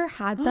never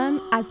had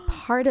them as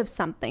part of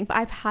something, but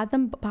I've had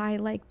them by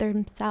like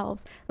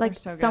themselves. Like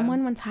so good.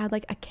 someone once had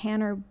like a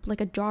can or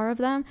like a jar of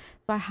them,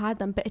 so I had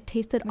them, but it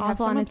tasted We have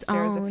awful some on its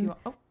upstairs own. if you want.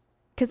 Oh,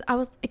 Because I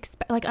was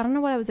like, I don't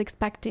know what I was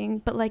expecting,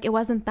 but like it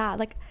wasn't that.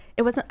 Like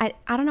it wasn't. I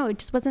don't know. It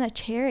just wasn't a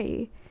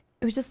cherry.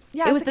 It was just.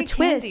 Yeah, it it's was like the a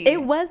twist. candy.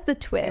 It was the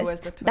twist. It was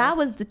the twist. That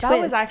was the twist. That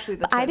was actually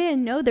the But I twist.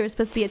 didn't know there was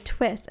supposed to be a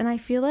twist, and I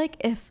feel like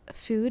if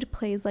food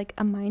plays like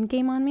a mind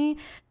game on me,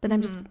 then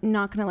I'm just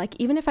not gonna like.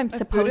 Even if I'm If food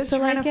supposed is to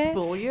trying like to it.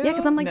 fool you? Yeah,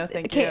 because I'm like, No,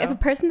 thank okay, you. if a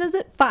person does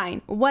it,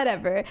 fine,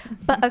 whatever.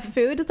 But a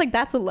food is like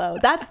that's low.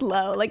 That's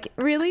low. Like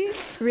really.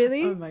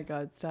 Oh my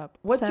God, stop.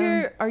 What's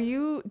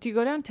So- do you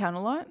go downtown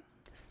a lot?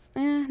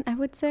 I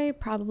would say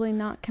probably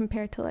not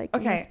compared to like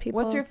Okay, most people.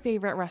 what's your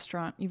favorite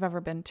restaurant you've ever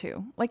been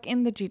to? Like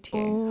in the GTA,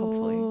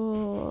 hopefully.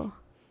 Oh.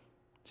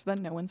 So that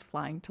no one's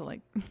flying to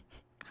like, I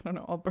don't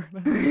know,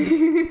 Alberta.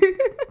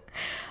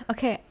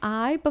 Okay,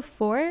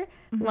 before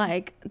Mm-hmm.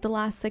 like the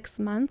last 6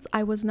 months,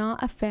 I was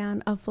not a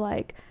fan of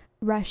like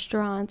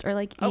restaurants or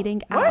like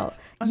eating what? out.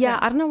 Yeah,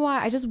 Okay. I don't know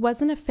why. I just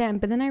wasn't a fan.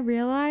 But then I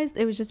realized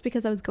it was just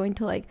because I was going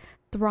to like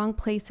the wrong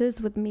places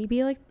with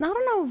maybe like I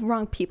don't know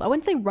wrong people. I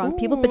wouldn't say wrong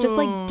people, but just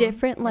like Ooh.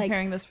 different I'm like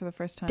hearing this for the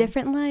first time.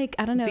 different like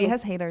I don't know. Z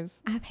has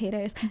haters. I have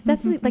haters.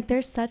 That's like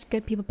there's such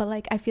good people, but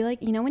like I feel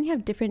like you know when you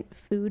have different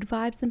food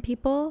vibes than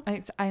people.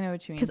 I know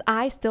what you mean. Because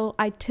I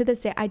to this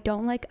day I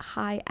don't like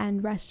high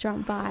end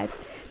restaurant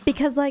vibes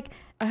because like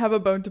I have a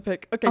bone to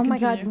pick. Okay, oh my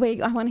continue. god,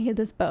 wait, I want to hear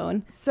this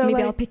bone. So Maybe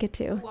like, I'll pick it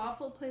too.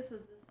 Waffle place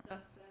was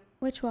disgusting.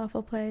 Which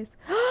waffle place?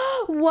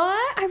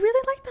 What? I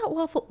really like that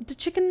waffle. The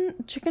chicken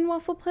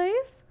waffle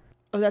place.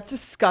 oh, that's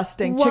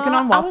disgusting. What? Chicken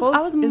on waffles.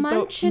 I was is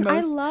munching. The I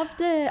most,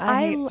 loved it.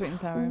 I hate sweet and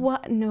sour.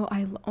 What? No,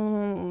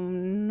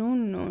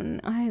 no.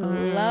 I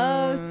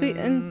love sweet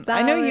and sour.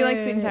 I know you like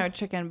sweet and sour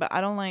chicken, but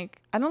I don't like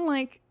when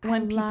I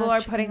people love are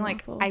chicken putting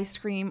like waffle. ice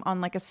cream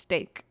on like a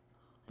steak.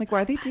 Like,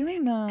 why are they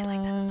doing that? I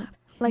like that stuff.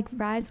 Like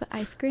fries with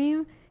ice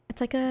cream. It's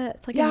like a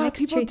Yeah,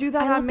 mixed people treat. do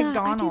that I at love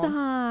McDonald's. I do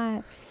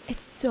that. It's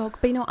so.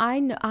 But you know,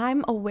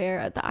 I'm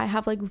aware that I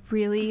have like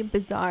really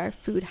bizarre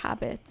food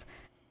habits.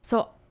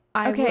 So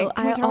I Okay, will.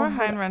 can we talk I'll about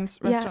high-end have-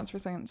 restaurants for a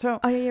second? So,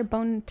 Oh yeah, your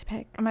bone to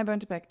pick. my bone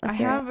to pick. Let's I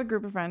hear have a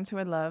group of friends who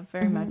I love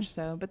very Mhm. much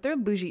so, but they're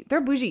bougie.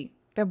 They're bougie.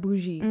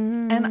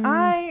 Mm. And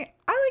I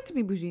like to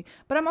be bougie,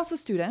 but I'm also a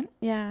student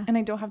Yeah. and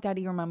I don't have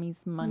daddy or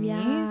mommy's money.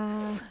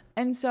 Yeah.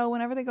 And so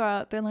whenever they go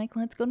out, they're like,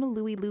 let's go to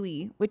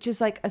Louis, which is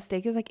like a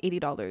steak is like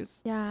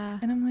 $80. Yeah.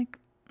 And I'm like,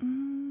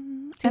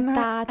 See, and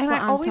that's I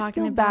what I'm always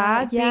talking feel about.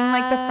 bad being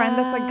like the friend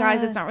that's like,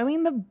 guys, Yeah. it's not really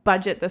in the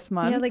budget this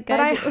month, like, but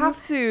I guys,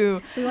 have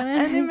to. We wanna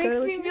And it go makes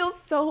to me the- feel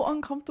so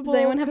uncomfortable. Does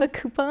anyone have a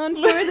 'cause- coupon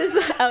for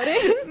this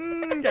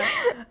outing? Yeah.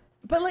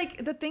 But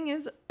like the thing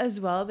is as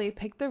well, they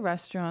pick the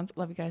restaurants.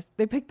 Love you guys.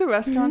 They pick the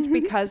restaurants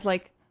because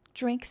like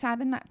Drake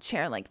sat in that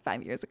chair like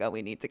 5 years ago.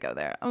 We need to go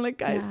there. I'm like,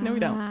 guys, no, we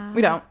don't.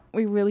 We Yeah. don't.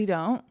 We really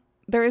don't.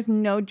 There is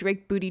no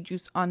Drake booty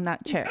juice on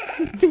that chair.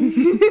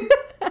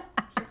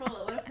 Careful,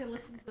 what if they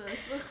listen to this?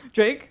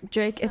 Drake?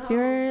 Drake, if No,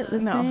 you're no.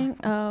 listening,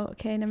 oh,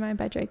 okay, never mind.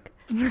 Bye, Drake.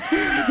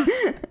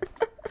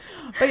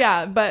 But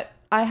yeah, but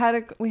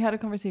we had a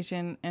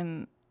conversation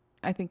and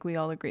I think we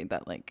all agreed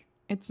that like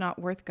it's not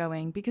worth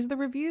going because the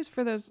reviews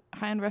for those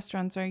high-end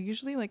restaurants are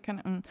usually like kind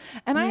of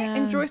and I Yeah.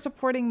 enjoy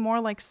supporting more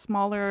like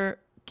smaller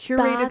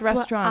curated That's what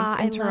restaurants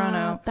I in Toronto.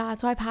 love.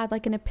 That's why I've had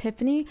like an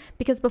epiphany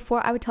because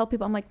before I would tell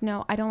people, I'm like,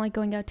 no, I don't like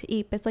going out to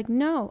eat. But it's like,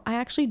 no, I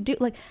actually do.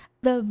 Like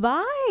the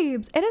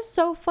vibes. It is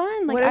so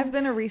fun. Like What has I've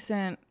been a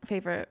recent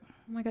favorite?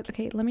 Oh my god.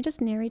 Okay, let me just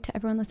narrate to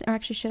everyone listening. Or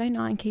actually, should I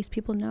not in case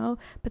people know?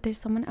 But there's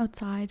someone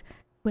outside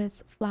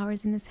with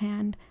flowers in his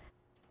hand.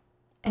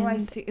 Oh, I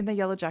see. In the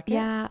yellow jacket?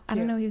 Yeah, I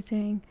don't Cute. know what he was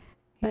doing.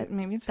 But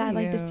maybe it's for That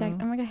like you.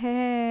 distract. Oh my god.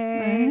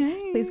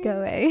 Hey, please go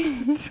away.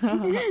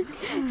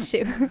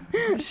 Shoo.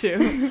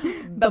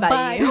 Shoo.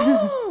 Bye-bye.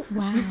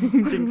 Wow.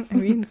 Jinx. Are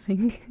we in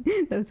sync?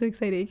 That was so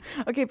exciting.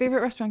 Okay,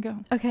 favorite restaurant, go.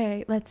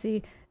 Okay, let's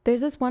see.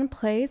 There's this one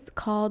place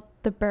called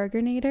the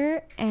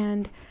Burgernator,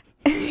 and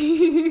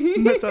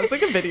That sounds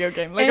like a video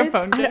game, like a it's-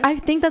 phone game. I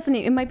think that's the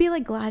name. It might be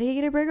like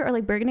Gladiator Burger or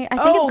like Burgernator. I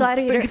think Oh, it's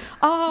Gladiator.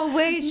 Oh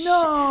wait,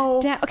 no.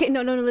 Damn. Okay,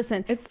 no.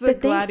 Listen. It's The the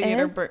thing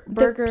Gladiator is,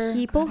 burger. The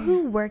people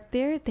Gladiator. who work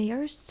there, they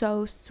are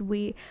so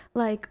sweet.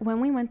 Like when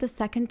we went the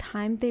second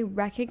time, they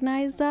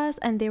recognized us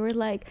and they were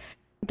like,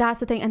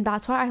 That's the thing, and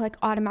that's why I like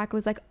automatically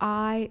was like,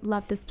 I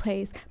love this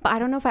place, but I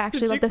don't know if I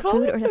actually love the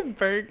food or the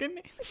burger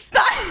name?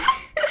 Stop.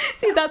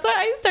 See, that's why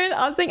I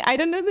started saying I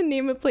don't know the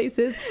name of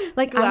places.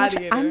 Like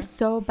I'm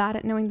so bad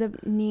at knowing the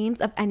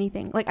names of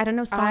anything. Like I don't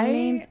know song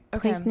names,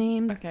 place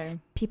names,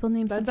 people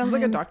names. That sounds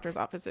like a doctor's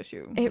office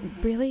issue. It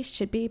really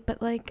should be,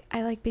 but like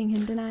I like being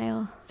in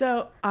denial.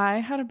 So I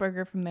had a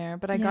burger from there,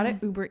 but I got it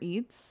Uber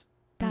Eats.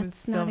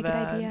 That's not a good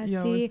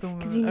idea. See,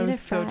 because you need it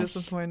fresh. I was so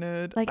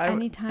disappointed. Like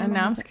anytime. And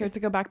now I'm scared to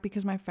go back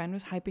because my friend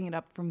was hyping it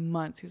up for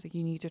months. He was like,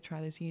 "You need to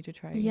try this. You need to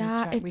try it."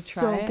 Yeah, it's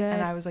so good.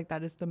 And I was like,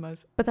 "That is the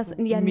most." But that's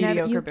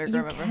mediocre burger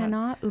I've ever had. You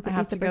cannot Uber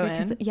Eats a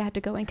burger. You have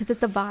to go in because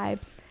it's the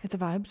vibes. It's the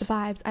vibes. The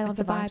vibes. I love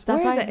the vibes.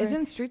 That's why.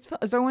 Isn't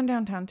Streetsville? Is there one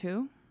downtown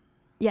too?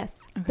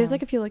 Yes. Okay. There's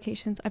like a few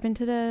locations. I've been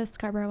to the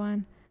Scarborough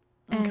one,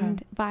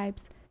 and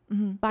vibes.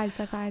 Mm-hmm. Vibes.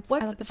 I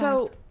love the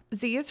vibes.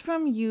 Z is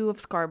from U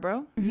of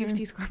Scarborough. U of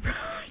T Scarborough.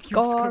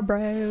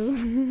 Scarborough.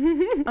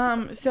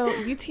 So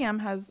UTM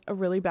has a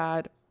really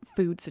bad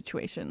food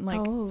situation.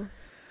 Like,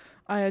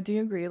 I do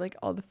agree. Like,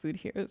 all the food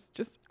here is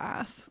just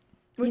ass.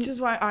 Which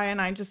is why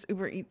I just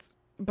Uber Eats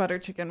butter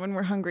chicken when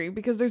we're hungry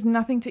because there's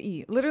nothing to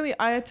eat. Literally,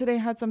 Aya today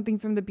had something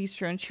from the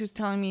bistro and she was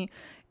telling me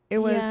it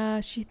was...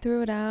 Yeah, she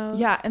threw it out.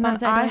 Yeah, and then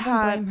I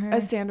had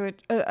a sandwich,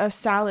 a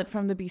salad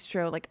from the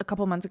bistro like a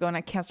couple months ago and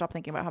I can't stop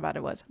thinking about how bad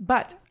it was.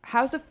 But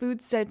how's the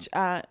food sitch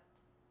at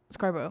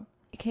Scarborough?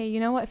 Okay, you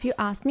know what? If you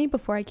asked me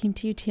before I came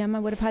to UTM, I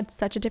would have had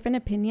such a different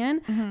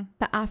opinion. Mm-hmm.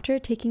 But after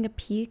taking a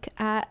peek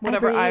at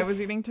whatever I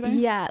was eating today?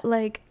 Yeah,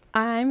 like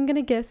I'm going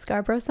to give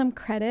Scarborough some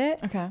credit.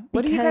 Okay.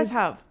 What do you guys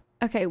have?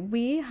 Okay,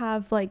 we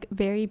have like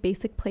very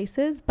basic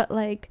places, but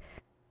like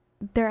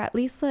they're at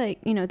least like,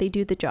 you know, they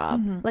do the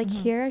job. Mm-hmm, like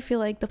here, I feel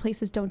like the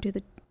places don't do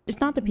the, it's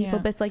not the people,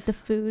 but it's like the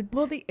food.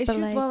 Well, the issue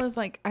as well is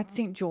like at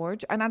St.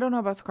 George, and I don't know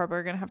about Scarborough,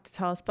 you're going to have to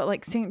tell us, but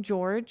like St.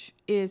 George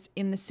is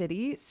in the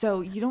city. So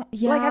you don't,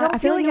 like, I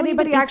don't feel like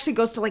anybody actually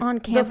goes to like on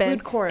campus. The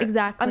food court.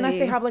 Exactly. Unless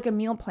they have like a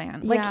meal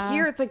plan. Like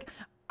here, it's like,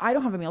 I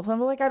don't have a meal plan,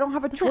 but like I don't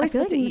have a choice I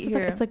feel like to eat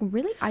here. It's like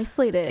really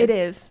isolated. It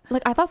is.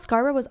 Like I thought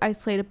Scarborough was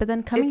isolated, but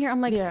then coming here,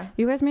 I'm like,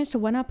 you guys managed to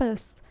one up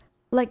us.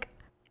 Like,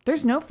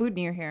 there's no food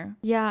near here.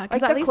 Yeah,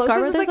 because like at least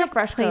Scarborough, there's like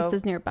fresh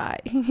places nearby.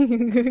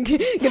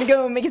 Gonna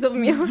go make yourself a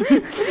meal.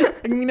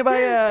 I'm gonna buy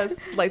a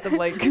slice of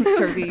like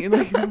turkey.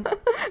 Like,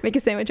 make a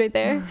sandwich right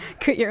there.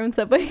 Create your own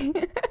Subway.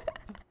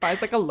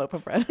 Buys like a loaf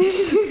of bread.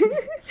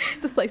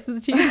 The slices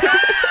of cheese.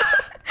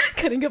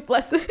 Cutting up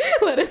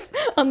lettuce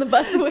on the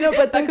bus. No,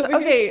 but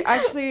okay.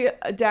 Actually,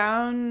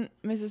 down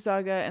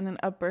Mississauga and then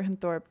up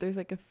Burhenthorpe, there's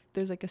like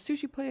a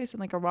sushi place and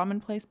like a ramen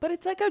place, but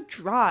it's like a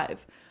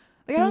drive.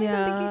 Like, I don't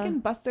even think you can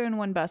bus there in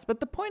one bus. But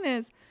the point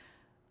is,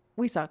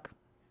 we suck.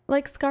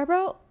 Like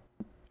Scarborough,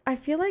 I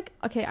feel like,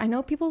 okay, I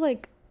know people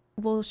like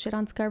will shit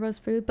on Scarborough's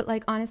food, but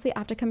like honestly,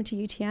 after coming to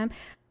UTM,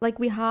 like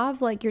we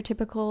have like your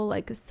typical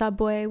like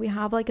Subway, we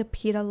have like a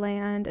Pita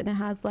Land, and it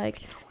has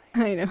like,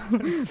 I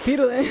know,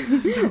 Pita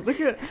Land. Sounds like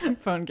a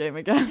phone game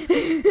again.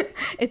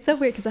 It's so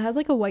weird because it has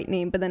like a white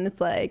name, but then it's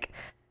like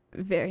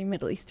very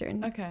Middle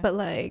Eastern. Okay. But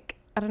like,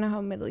 I don't know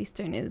how Middle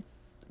Eastern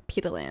is.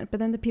 Pita Land, but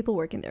then the people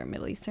working there are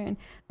Middle Eastern.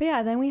 But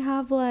yeah, then we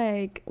have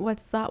like,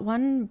 what's that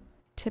one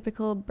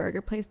typical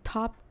burger place?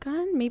 Top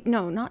Gun? Maybe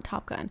no, not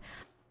Top Gun.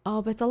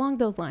 Oh, but it's along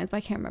those lines, but I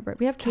can't remember.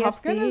 We have KFC.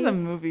 Top Gun is a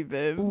movie,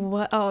 babe.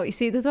 What? Oh, you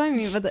see, this is what I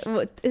mean.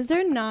 But is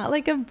there not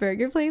like a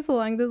burger place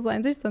along those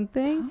lines or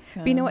something?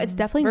 But you know what? It's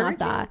definitely not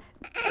that.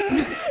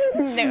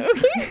 No.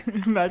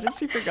 Imagine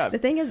she forgot. The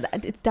thing is,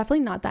 that it's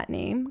definitely not that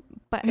name.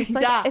 But it's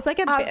like it's like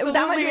a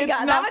absolutely.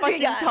 That much we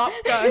got. Top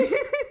Gun.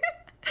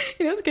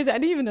 You know, it's crazy. I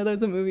didn't even know there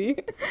was a movie.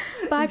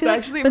 But I feel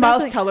actually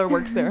Miles Teller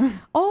works there.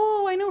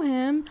 Oh, I know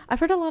him. I've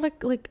heard a lot of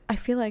like. I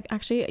feel like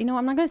actually, you know,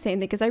 I'm not gonna say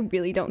anything because I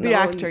really don't know the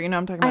actor. You know,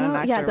 I'm talking about an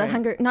actor. Yeah, the right?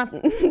 Hunger, not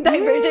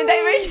Divergent.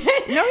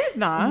 No, he's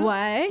not.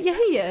 What? Yeah,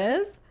 he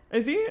is.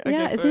 Is he? Okay,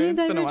 yeah, is he in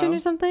Divergent or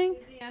something?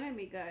 He's the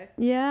enemy guy.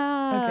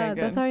 Yeah, okay,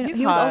 good. That's how I know. He's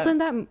he hot. was also in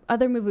that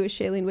other movie with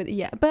Shailene Woodley.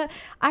 Yeah, but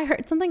I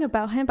heard something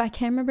about him, but I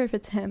can't remember if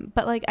it's him.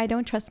 But like, I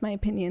don't trust my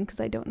opinion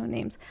because I don't know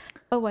names.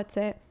 But what's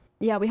it?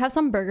 Yeah, we have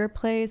some burger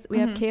place. We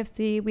have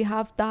KFC. We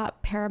have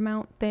that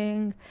Paramount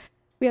thing.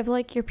 We have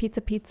like your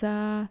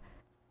pizza.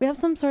 We have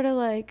some sort of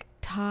like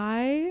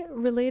Thai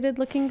related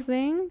looking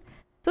thing.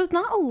 So it's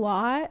not a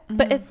lot,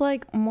 but it's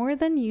like more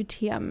than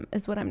UTM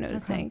is what I'm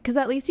noticing. Because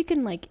at least you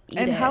can like eat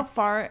it. And how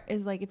far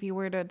is like if you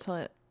were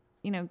to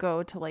you know,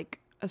 go to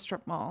like a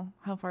strip mall?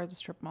 How far is a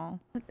strip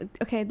mall?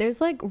 Okay, there's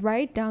like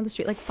right down the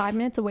street, like 5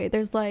 minutes away.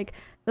 There's like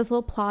this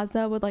little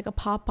plaza with like a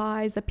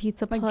Popeyes, a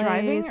pizza place. Like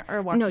driving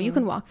or walking? No, you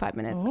can walk 5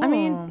 minutes. I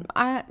mean,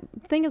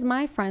 thing is,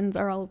 my friends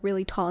are all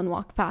really tall and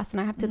walk fast,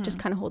 and I have to just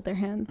kind of hold their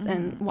hands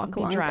and walk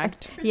along.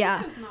 Dragged.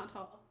 Yeah. Not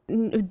tall.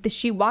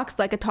 She walks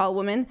like a tall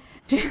woman.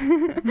 She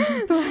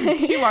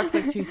walks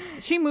like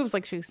she moves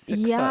like she's 6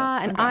 foot.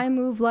 Yeah, and I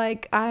move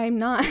like I'm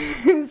not.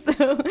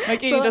 So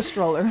like you need a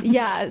stroller.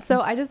 Yeah,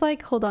 so I just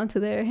like hold on to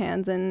their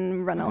hands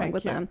and run along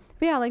with them.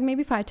 But yeah, like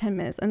maybe 5-10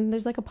 minutes. And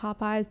there's like a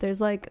Popeyes, there's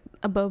like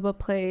a boba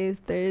place,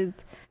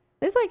 there's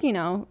like, you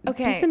know,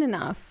 decent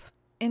enough.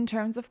 in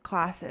terms of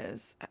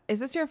classes, is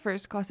this your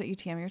first class at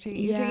UTM you're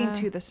taking? You're taking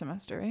 2 this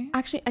semester, right?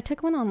 Actually, I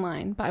took one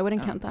online, but I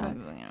wouldn't count that.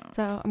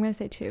 So I'm gonna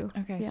say 2.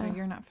 Okay, so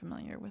you're not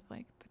familiar with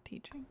like the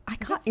teaching.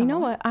 You know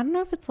what? I don't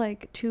know if it's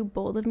like too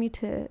bold of me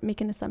to make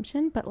an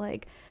assumption, but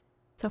like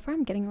so far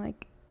I'm getting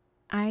like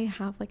I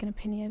have like an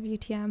opinion of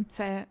UTM.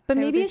 Say it. But say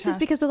maybe it's just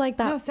because of like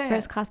that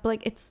first class, but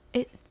like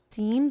it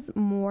seems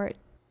more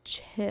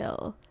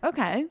chill.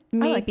 Okay.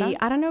 Maybe. I like that.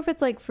 I don't know if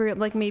it's like for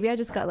like maybe I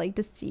just got like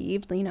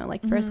deceived, you know,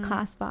 like first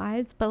class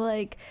vibes, but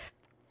like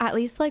at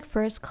least like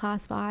first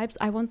class vibes.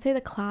 I won't say the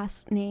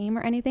class name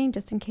or anything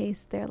just in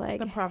case they're like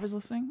the prof is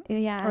listening.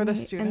 Yeah. Or the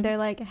student. And they're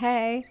like,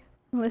 hey,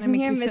 listen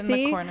here, Missy. Missy.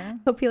 In the corner.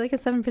 Hope you like a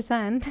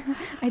 7%.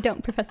 I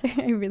don't, Professor.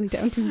 I really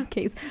don't in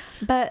case.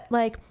 But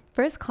like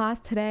first class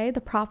today,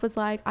 the prof was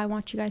like, I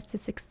want you guys to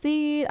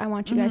succeed. I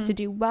want you guys to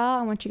do well.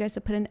 I want you guys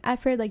to put in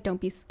effort. Like, don't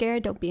be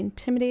scared. Don't be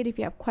intimidated. If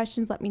you have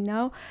questions, let me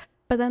know.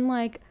 But then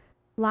like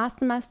last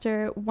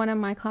semester, one of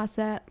my class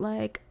at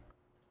like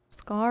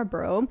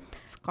Scarborough,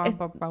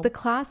 the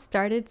class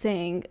started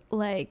saying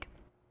like,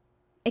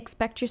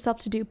 expect yourself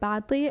to do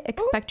badly,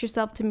 expect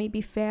yourself to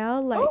maybe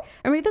fail, like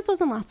or maybe this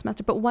wasn't last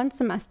semester, but one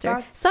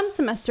semester, some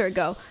semester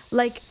ago,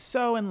 like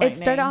so enlightening. It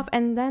started off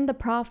and then the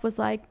prof was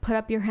like, put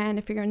up your hand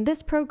if you're in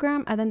this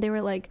program, and then they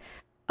were like,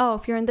 oh,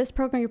 if you're in this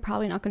program you're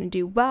probably not going to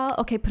do well.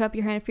 Okay, put up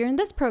your hand if you're in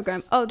this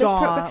program. Oh, this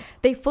program.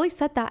 They fully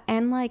said that,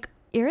 and like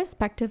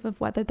irrespective of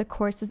whether the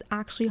course is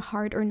actually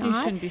hard or not, you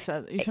shouldn't be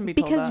told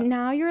because that.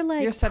 now you're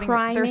like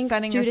priming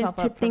students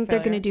to think they're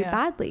going to do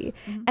badly,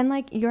 and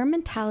like your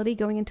mentality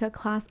going into a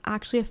class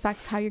actually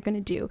affects how you're going to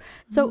do.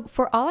 So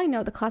for all I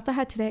know, the class I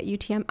had today at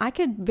UTM, I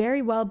could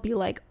very well be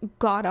like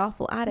god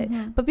awful at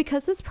it, but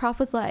because this prof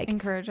was like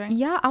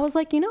encouraging, I was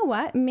like, you know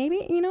what,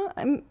 maybe, you know,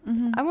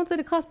 I won't say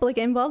the class, but like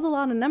it involves a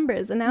lot of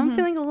numbers, and now I'm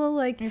feeling a little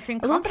like a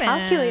little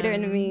calculator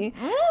in me.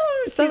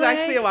 She's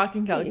actually a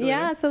walking calculator.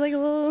 Yeah, so like a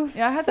little.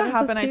 Yeah, I had that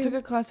happen. I took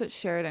a class at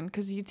Sheridan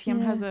because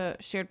UTM has a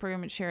shared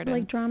program at Sheridan.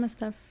 Like drama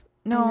stuff.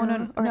 No,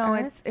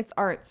 it's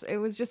arts. It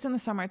was just in the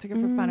summer. I took it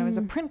for fun. It was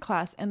a print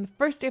class, and the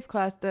first day of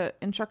class, the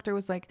instructor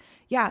was like,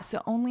 "Yeah,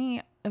 so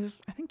only it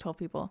was I think 12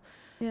 people."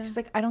 Yeah. She's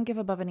like, "I don't give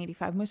above an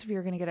 85. Most of you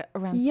are gonna get it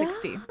around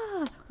 60."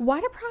 Why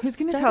do profs? Who's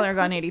gonna tell her I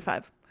got an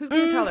 85? Who's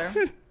gonna tell her?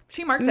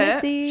 She marked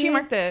it. She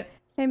marked it.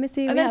 Hey,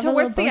 Missy. And then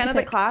towards the end of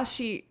the class,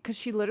 because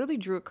she literally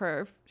drew a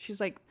curve.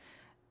 She's like,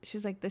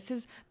 this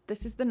is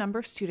the number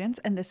of students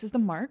and this is the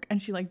mark,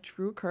 and she like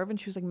drew a curve, and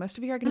she was like, most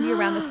of you are going to be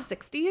around the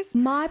 60s.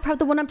 My prof,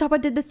 the one I'm talking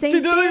about, did the same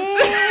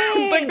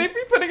thing. Like they'd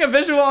be putting a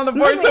visual on the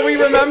board so we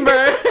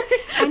remember.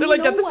 They're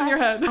like, get this in your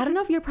head. I don't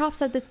know if your prof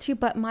said this too,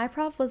 but my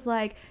prof was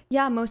like,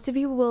 yeah, most of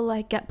you will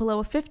like get below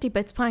a 50, but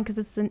it's fine because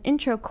it's an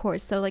intro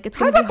course, so like it's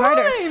going to be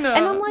harder.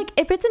 And I'm like,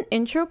 if it's an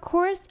intro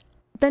course,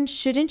 then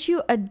shouldn't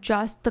you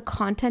adjust the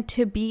content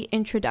to be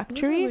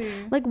introductory?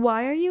 Really? Like,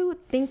 why are you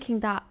thinking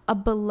that a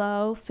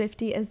below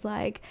 50 is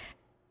like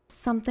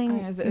something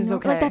is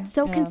okay? Like, that's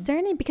so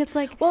concerning because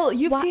like, well,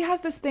 U of T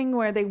has this thing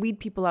where they weed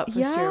people out first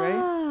year,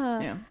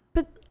 right? Yeah.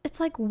 But it's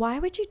like, why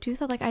would you do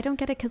that? Like, I don't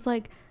get it, because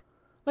like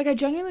I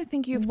genuinely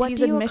think U of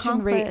T's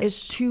admission rate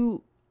is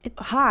too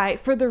high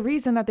for the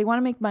reason that they want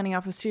to make money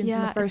off of students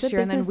in the first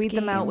year and then weed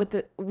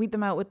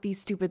them out with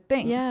these stupid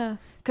things. Yeah.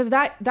 Because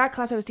that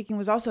class I was taking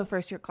was also a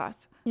first year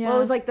class. Yeah. Well, it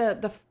was like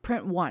the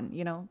print one,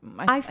 you know.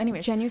 I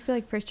genuinely feel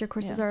like first year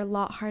courses are a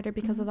lot harder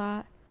because of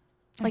that.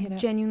 Like,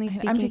 genuinely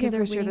speaking, I'm taking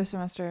first year this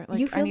semester. Like,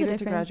 you feel I needed the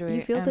to graduate.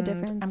 You feel the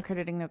difference. I'm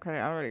crediting no credit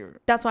already.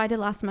 That's why I did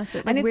last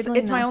semester. Like, and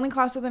it's my only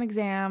class with an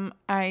exam.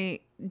 I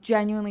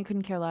genuinely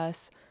couldn't care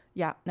less.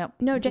 Yeah,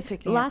 no.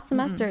 Just last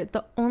semester,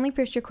 the only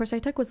first year course I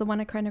took was the one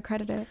I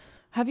accredited.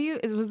 Have you?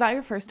 Was that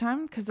your first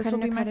time? Because this will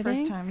be my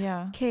first time.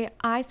 Yeah. Okay,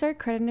 I started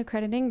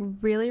crediting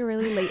really,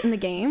 really late in the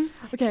game.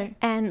 Okay.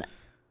 And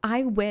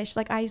I wish,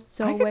 like, I wish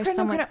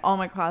someone. Credit all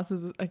my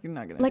classes. I'm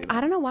not gonna. Like, I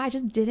don't know why. I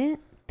just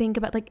didn't think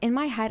about, like, in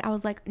my head I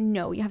was like,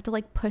 no, you have to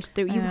like push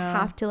through. You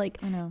have to like.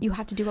 You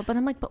have to do it. But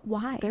I'm like, but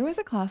why? There was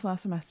a class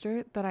last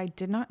semester that I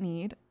did not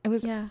need. It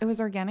was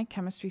organic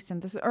chemistry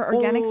synthesis or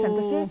organic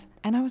synthesis,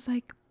 and I was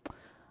like,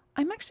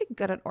 I'm actually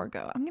good at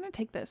orgo. I'm going to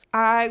take this.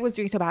 I was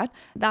doing so bad.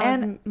 That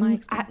was my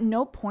experience. At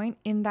no point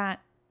in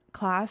that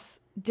class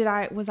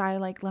was I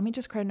like, let me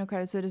just credit no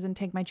credit so it doesn't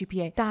take my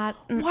GPA.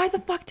 Why the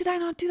fuck did I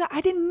not do that?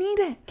 I didn't need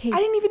it. I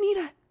didn't even need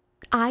it.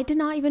 I did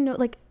not even know,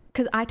 like,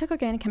 because I took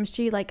organic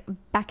chemistry like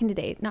back in the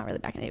day. Not really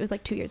back in the day. It was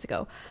like 2 years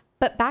ago.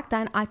 But back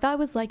then, I thought it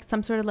was like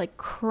some sort of like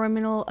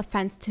criminal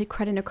offense to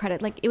credit no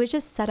credit. Like, it was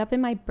just set up in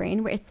my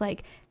brain where it's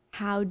like,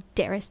 how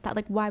darest that?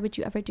 Like, why would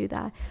you ever do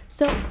that?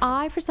 So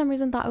I, for some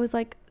reason, thought it was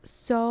like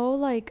so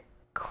like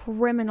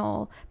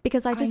criminal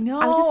because I was just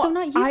so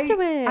not used to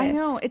it. I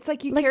know. It's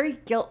like you carry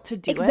guilt to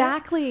do it.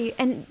 Exactly.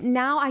 And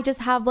now I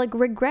just have like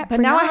regret. But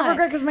now I have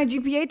regret because my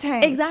GPA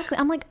tanked. Exactly.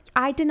 I'm like,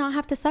 I did not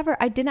have to suffer.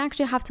 I didn't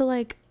actually have to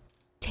like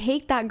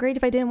take that grade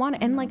if I didn't want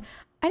it. And like,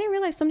 I didn't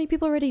realize so many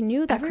people already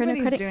knew that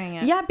everybody's doing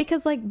it. Yeah,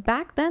 because like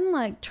back then,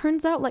 like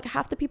turns out like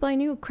half the people I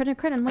knew credit.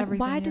 I'm like,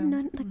 why'd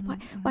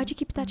you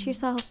keep that to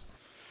yourself?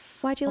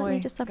 Why'd you let me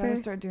just suffer? Gotta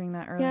start doing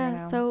that early.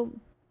 Yeah, so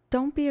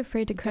don't be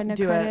afraid to credit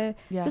Do credit. it.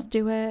 Yeah. Just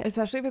do it.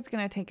 Especially if it's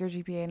going to take your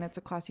GPA and it's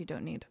a class you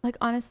don't need. Like,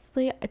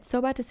 honestly, it's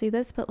so bad to say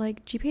this, but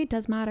like GPA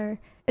does matter,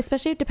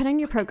 especially depending on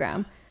your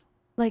program.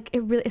 Like,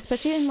 it really,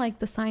 especially in like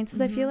the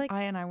sciences, I feel like.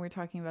 I and I were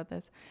talking about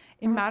this.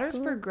 It Grad matters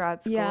school? for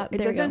grad school. Yeah, It there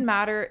you doesn't go.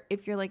 matter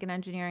if you're like in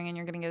engineering and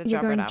you're going to get a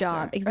You're job right going after. job, Or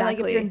like if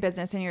exactly. you're in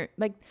business and you're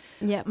like,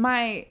 Yeah.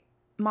 my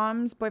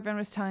mom's boyfriend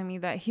was telling me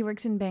that he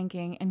works in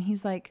banking and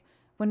he's like,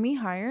 when we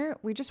hire,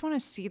 we just want to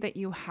see that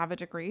you have a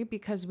degree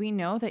because we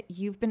know that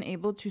you've been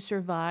able to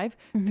survive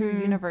through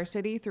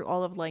university, through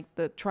all of like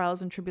the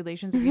trials and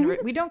tribulations of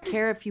university. We don't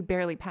care if you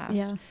barely passed.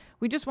 Yeah.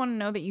 We just want to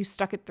know that you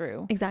stuck it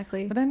through.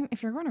 Exactly. But then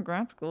if you're going to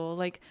grad school,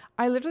 like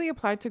I literally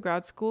applied to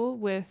grad school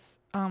with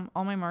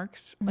all my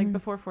marks like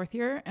before 4th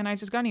year. And I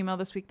just got an email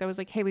this week that was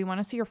like, hey, we want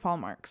to see your fall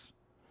marks.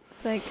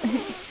 It's like,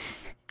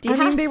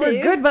 They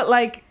were good, but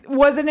like,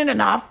 wasn't it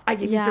enough? I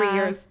gave you 3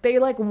 years. They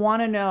like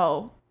want to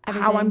know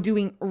how I'm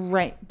doing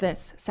right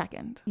this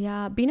second.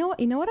 Yeah. But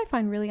you know what I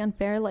find really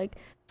unfair? Like,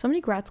 so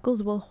many grad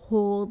schools will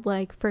hold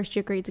like first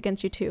year grades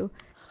against you too.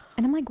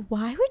 And I'm like,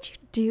 why would you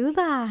do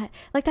that?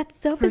 Like, that's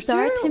so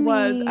bizarre to me.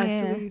 Was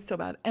actually so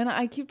bad. And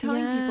I keep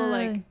telling people,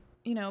 like,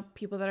 you know,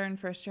 people that are in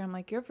first year, I'm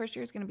like, your first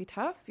year is going to be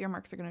tough. Your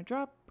marks are going to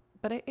drop,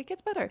 but it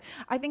gets better.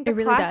 I think the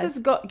really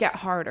classes get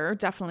harder,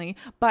 definitely,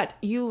 but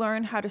you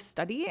learn how to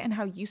study and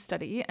how you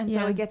study. And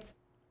so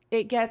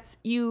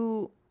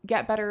you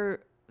get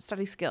better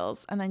study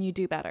skills and then you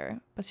do better,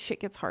 but shit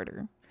gets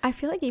harder. I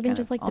feel like even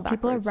just like the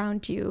people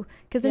around you,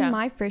 because in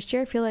my first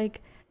year, I feel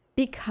like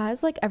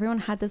because like everyone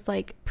had this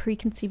like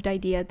preconceived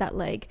idea that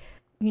like,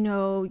 you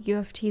know, U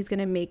of T is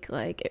gonna make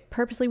like it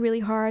purposely really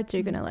hard, so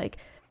you're gonna like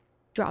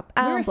drop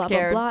out, blah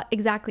blah blah.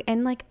 Exactly.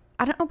 And like,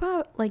 I don't know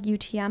about like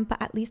UTM,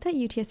 but at least at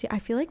UTSG, I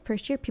feel like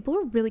first year people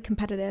were really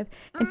competitive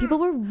and people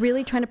were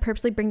really trying to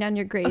purposely bring down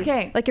your grades,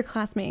 like your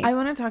classmates. I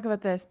want to talk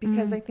about this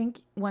because I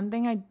think one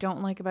thing I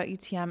don't like about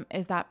UTM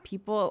is that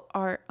people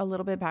are a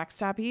little bit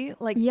backstabby.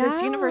 Like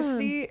this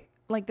university,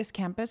 like this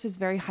campus is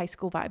very high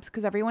school vibes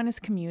because everyone is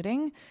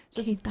commuting.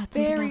 So it's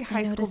very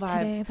high school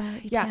vibes.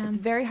 Yeah, it's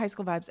very high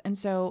school vibes. And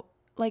so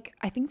like,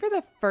 I think for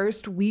the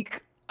first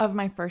week of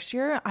my first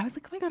year, I was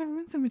like, oh my God,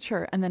 everyone's so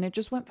mature. And then it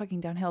just went fucking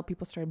downhill.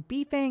 People started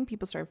beefing.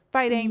 People started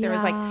fighting. There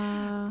was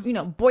like, you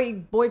know,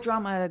 boy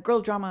drama,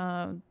 girl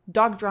drama,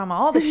 dog drama,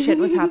 all this shit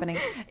was happening.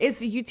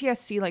 Is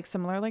UTSC like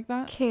similar like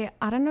that? Okay,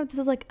 I don't know if this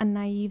is like a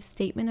naive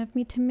statement of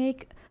me to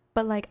make,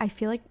 but like I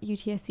feel like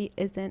UTSC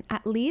isn't,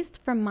 at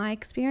least from my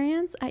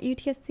experience at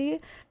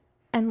UTSC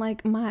and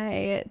like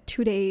my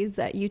 2 days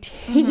at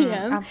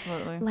UTM.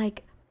 Absolutely.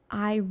 Like,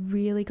 I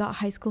really got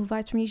high school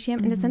vibes from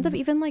UTM in the sense of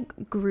even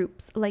like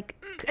groups,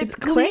 like it's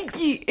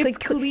cliquey. It's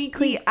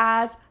cliquey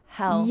as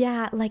hell.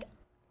 Yeah, like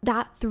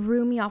that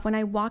threw me off when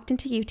I walked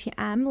into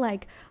UTM.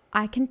 Like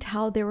I can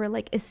tell there were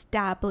like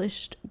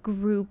established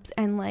groups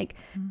and like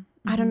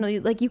I don't know,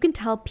 like you can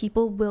tell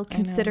people will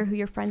consider who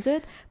you're friends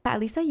with. But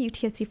at least at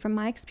UTSC, from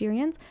my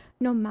experience,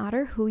 no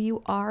matter who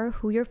you are,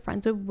 who you're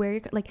friends with, where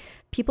you're like,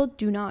 people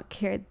do not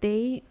care.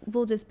 They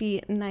will just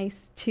be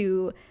nice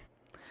to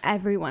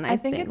everyone. I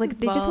think like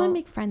they just want to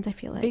make friends, I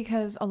feel like,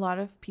 because a lot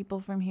of people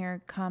from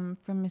here come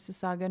from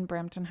Mississauga and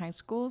Brampton high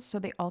schools, so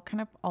they all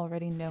kind of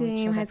already know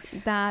each other.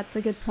 That's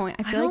a good point.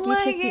 I feel like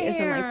UTSC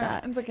isn't like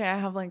that. It's okay, I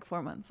have like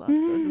 4 months left,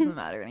 so it doesn't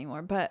matter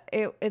anymore, but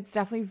it's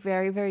definitely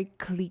very, very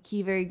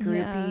cliquey, very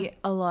groupy.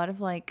 A lot of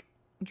like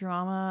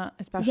drama,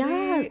 especially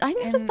I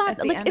noticed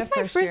that like it's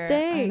my first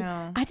day. I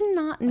know. I did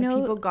not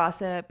know. People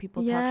gossip,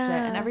 people talk shit,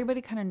 and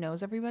everybody kind of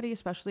knows everybody,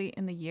 especially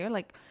in the year,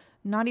 like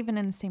not even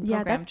in the same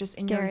program, just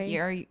in your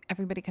year,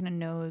 everybody kind of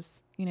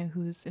knows, you know,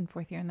 who's in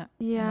 4th year and that,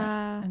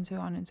 and so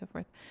on and so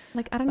forth.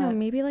 Like, I don't know,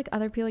 maybe like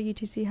other people at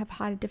UTC have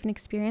had a different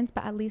experience,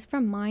 but at least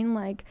from mine,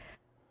 like,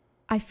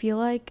 I feel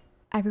like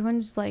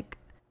everyone's like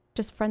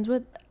just friends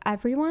with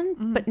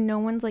everyone, but no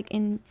one's like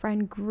in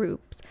friend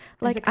groups.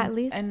 Like at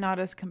least, and not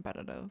as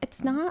competitive.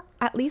 It's not,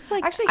 at least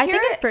like, actually, I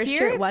think at first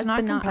year it was,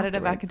 not but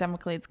competitive not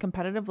academically. It's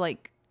competitive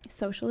like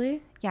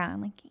socially. Yeah,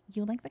 like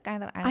you like the guy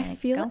that I like.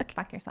 Feel go like,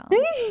 fuck yourself.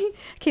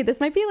 Okay,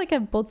 this might be like a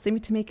bold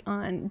statement to make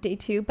on day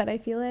 2, but I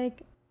feel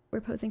like we're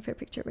posing for a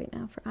picture right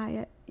now for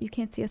Aya. You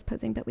can't see us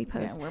posing, but we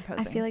pose. Yeah, we're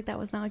posing. I feel like that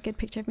was not a good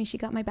picture of me. She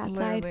got my bad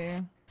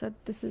side. So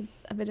this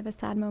is a bit of a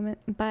sad moment.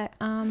 But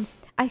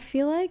I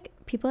feel like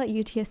people at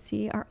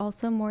UTSC are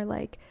also more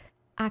like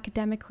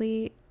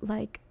academically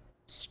like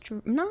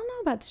not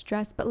about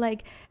stress, but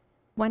like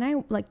when I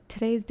like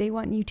today's day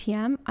 1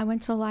 UTM, I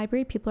went to the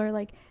library. People are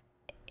like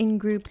in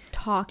groups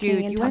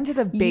talking. Dude, you went to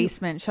the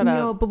basement. Shut up.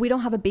 No, but we don't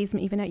have a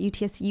basement even at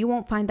UTSC. You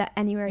won't find that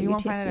anywhere at UTSC. You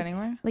won't find it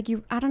anywhere? Like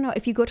I don't know.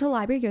 If you go to a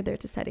library, you're there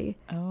to study.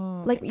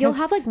 Oh. Like you'll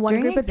have like one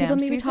group of people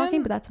maybe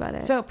talking, but that's about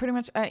it. So pretty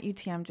much at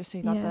UTM, just so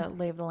you got the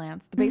lay of the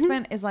lands. The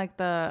basement is like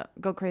the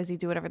go crazy,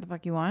 do whatever the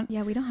fuck you want.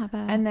 Yeah, we don't have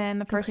a. And then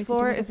the first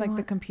floor is like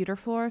the computer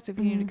floor. So if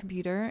you need a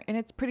computer, and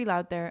it's pretty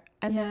loud there.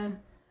 And then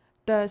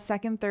the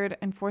 2nd, 3rd,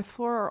 and 4th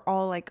floor are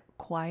all like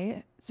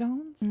quiet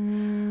zones.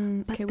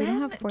 But okay, then we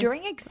don't have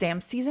during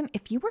exam season,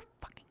 if you were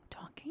fucking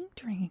talking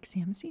during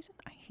exam season,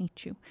 I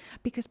hate you,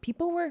 because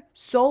people were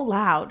so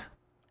loud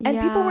and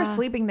people were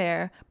sleeping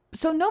there,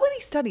 So nobody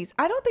studies.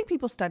 I don't think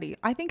people study.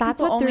 I think That's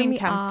people what threw only in me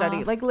chem study.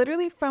 off. Like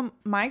literally from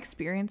my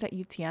experience at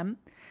UTM,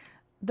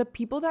 the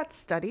people that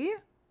study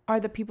are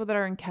the people that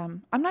are in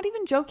chem. I'm not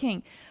even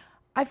joking.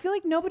 I feel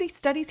like nobody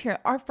studies here.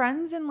 Our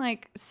friends in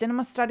like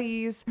cinema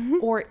studies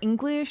or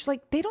English,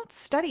 like they don't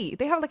study.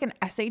 They have like an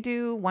essay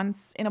due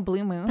once in a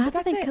blue moon. That's the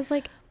That's thing, it. because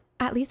like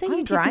at least at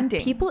I'm UTC,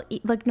 grinding. people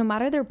like no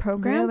matter their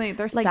program, Really?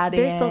 They're like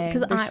studying.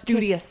 because They're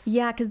studious.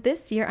 Yeah, because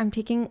this year I'm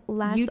taking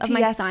less of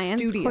my UTS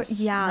science studious, course.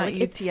 Yeah, not like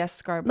it's UTS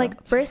Scarborough.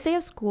 like first day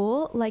of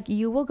school, like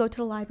you will go to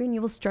the library and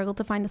you will struggle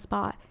to find a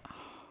spot,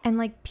 and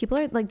like people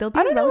are like they'll be.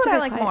 I don't know what I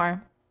relatively like quiet.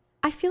 more.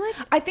 I feel like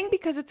I think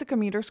because it's a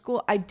commuter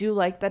school, I do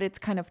like that it's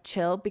kind of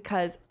chill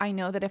because I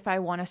know that if I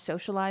want to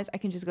socialize, I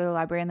can just go to the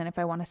library, and then if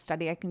I want to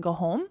study, I can go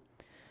home.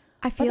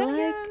 I But feel then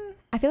like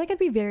again, I'd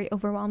be very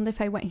overwhelmed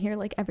if I went here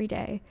like every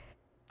day.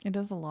 it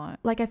does a lot.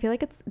 Like I feel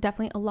like it's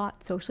definitely a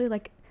lot socially.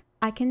 Like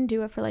I can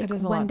do it for like It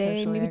is a one lot day,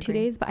 socially, maybe I 2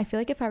 agree. days, but I feel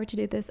like if I were to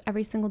do this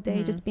every single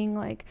day, just being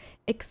like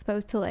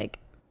exposed to like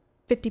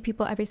 50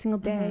 people every single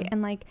day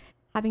and like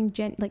having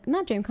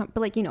not but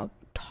like, you know,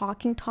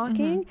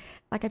 talking,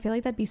 like I feel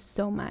like that'd be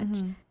so much.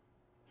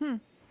 So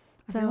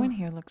Everyone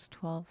here looks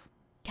 12.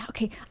 yeah,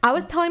 okay. I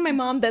was telling my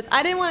mom this.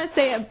 I didn't want to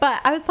say it, but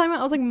I was telling her,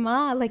 I was like,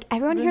 Ma, like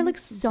everyone here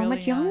looks so really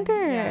much young.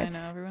 younger. Yeah, I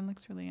know. Everyone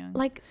looks really young.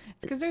 Like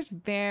It's because there's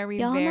very,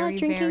 y'all very, not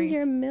drinking very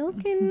your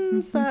milk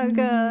in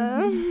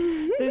Saga.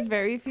 there's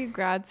very few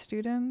grad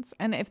students,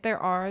 and if there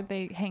are,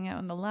 they hang out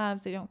in the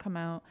labs. They don't come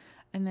out,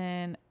 and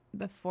then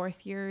the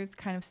fourth years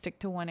kind of stick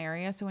to one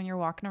area. So when you're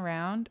walking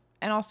around,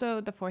 and also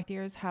the fourth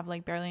years have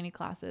like barely any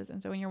classes,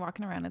 and so when you're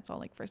walking around, it's all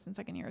like first and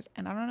second years.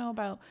 And I don't know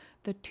about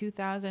the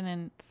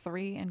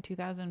 2003 and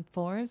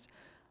 2004s,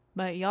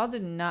 but y'all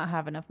did not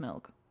have enough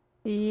milk.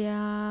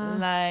 Yeah.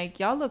 Like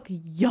y'all look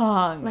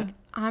young. Like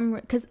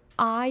because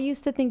I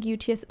used to think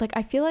UTS, like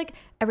I feel like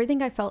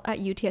everything I felt at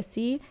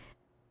UTSC,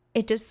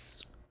 it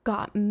just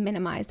got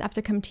minimized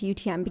after coming to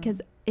UTM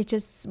because it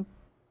just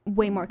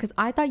way more, because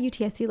I thought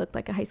UTSC looked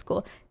like a high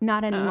school.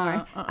 Not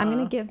anymore. I'm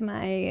gonna give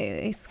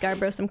my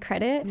Scarborough some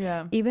credit.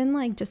 Yeah. Even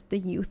like just the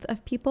youth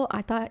of people,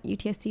 I thought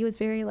UTSC was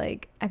very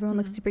like everyone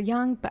looks super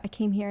young, but I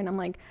came here and I'm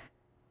like,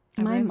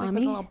 my Everyone's, mommy, like,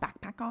 with a little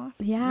backpack off.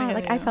 yeah,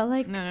 like I felt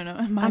like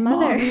no, my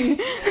mother.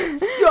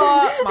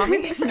 Stop,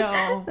 mommy.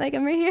 No. Like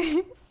I'm right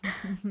here.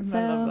 I So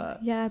love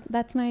that. yeah,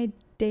 that's my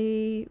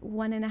day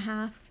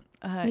 1.5,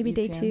 maybe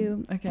day UTM.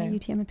 2. Okay.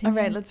 UTM All opinion.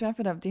 right, let's wrap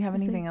it up. Do you have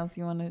Let's see. anything else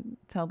you want to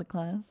tell the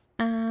class?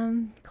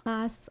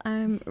 Class,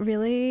 I'm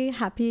really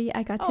happy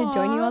I got to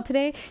join you Aw. all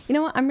today. You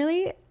know what? I'm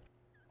really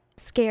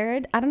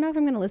scared. I don't know if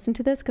I'm going to listen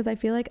to this because I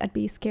feel like I'd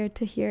be scared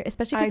to hear,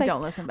 especially I because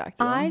don't listen back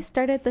to I them.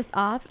 started this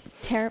off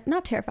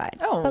not terrified,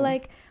 Oh. but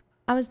like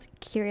I was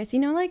curious. You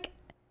know, like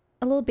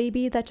a little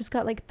baby that just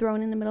got like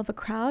thrown in the middle of a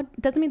crowd.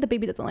 Doesn't mean the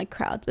baby doesn't like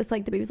crowds, but it's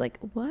like the baby's like,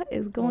 what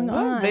is going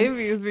on?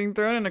 Baby is being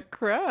thrown in a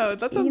crowd.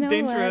 That sounds You know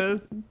dangerous.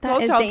 what? That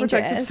Call is Child dangerous.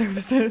 Protective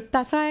Services.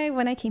 That's why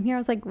when I came here, I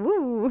was like,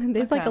 woo,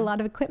 there's like Okay. a lot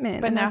of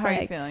equipment. But And I now was how are you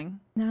like, feeling?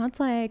 now it's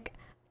like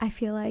I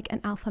feel like an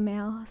alpha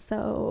male.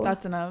 So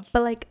That's enough.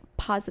 but like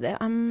positive.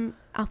 I'm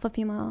alpha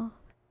female.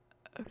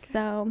 Okay.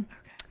 So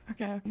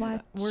Okay.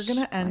 watch- We're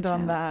gonna end watch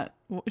on out. that.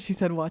 She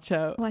said, "Watch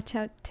out." watch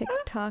out,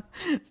 TikTok.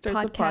 Starts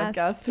a podcast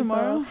people.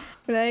 tomorrow.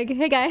 Like,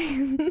 hey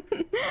guys,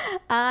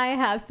 I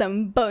have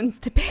some bones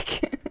to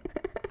pick.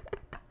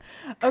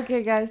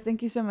 Okay, guys,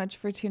 thank you so much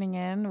for tuning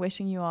in.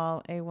 Wishing you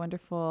all a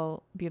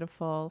wonderful,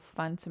 beautiful,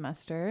 fun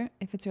semester.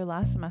 If it's your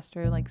last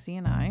semester, like Z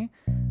and I,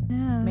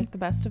 Yeah, make the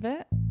best of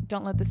it.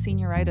 Don't let the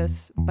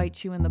senioritis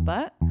bite you in the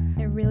butt.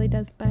 it really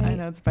does bite. I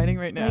know it's biting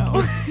right now.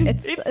 Like,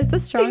 it's a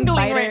strong tingling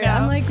biter. right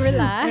now. I'm like,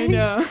 relax. I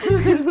know.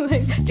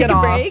 Like, Get take a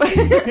off.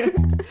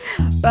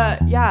 break.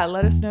 But yeah,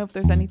 let us know if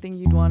there's anything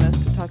you'd want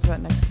us to talk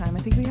about next time. I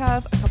think we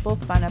have a couple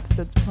of fun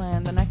episodes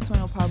planned. The next one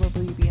will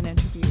probably be an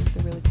interview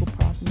with a really cool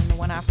prof, and then the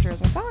one after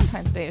is our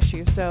Valentine's Day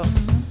issue. So,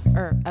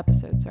 or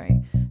episode,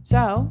 sorry.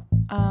 So,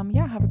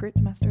 yeah, have a great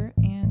semester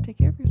and take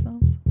care of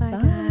yourselves. Bye,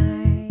 guys.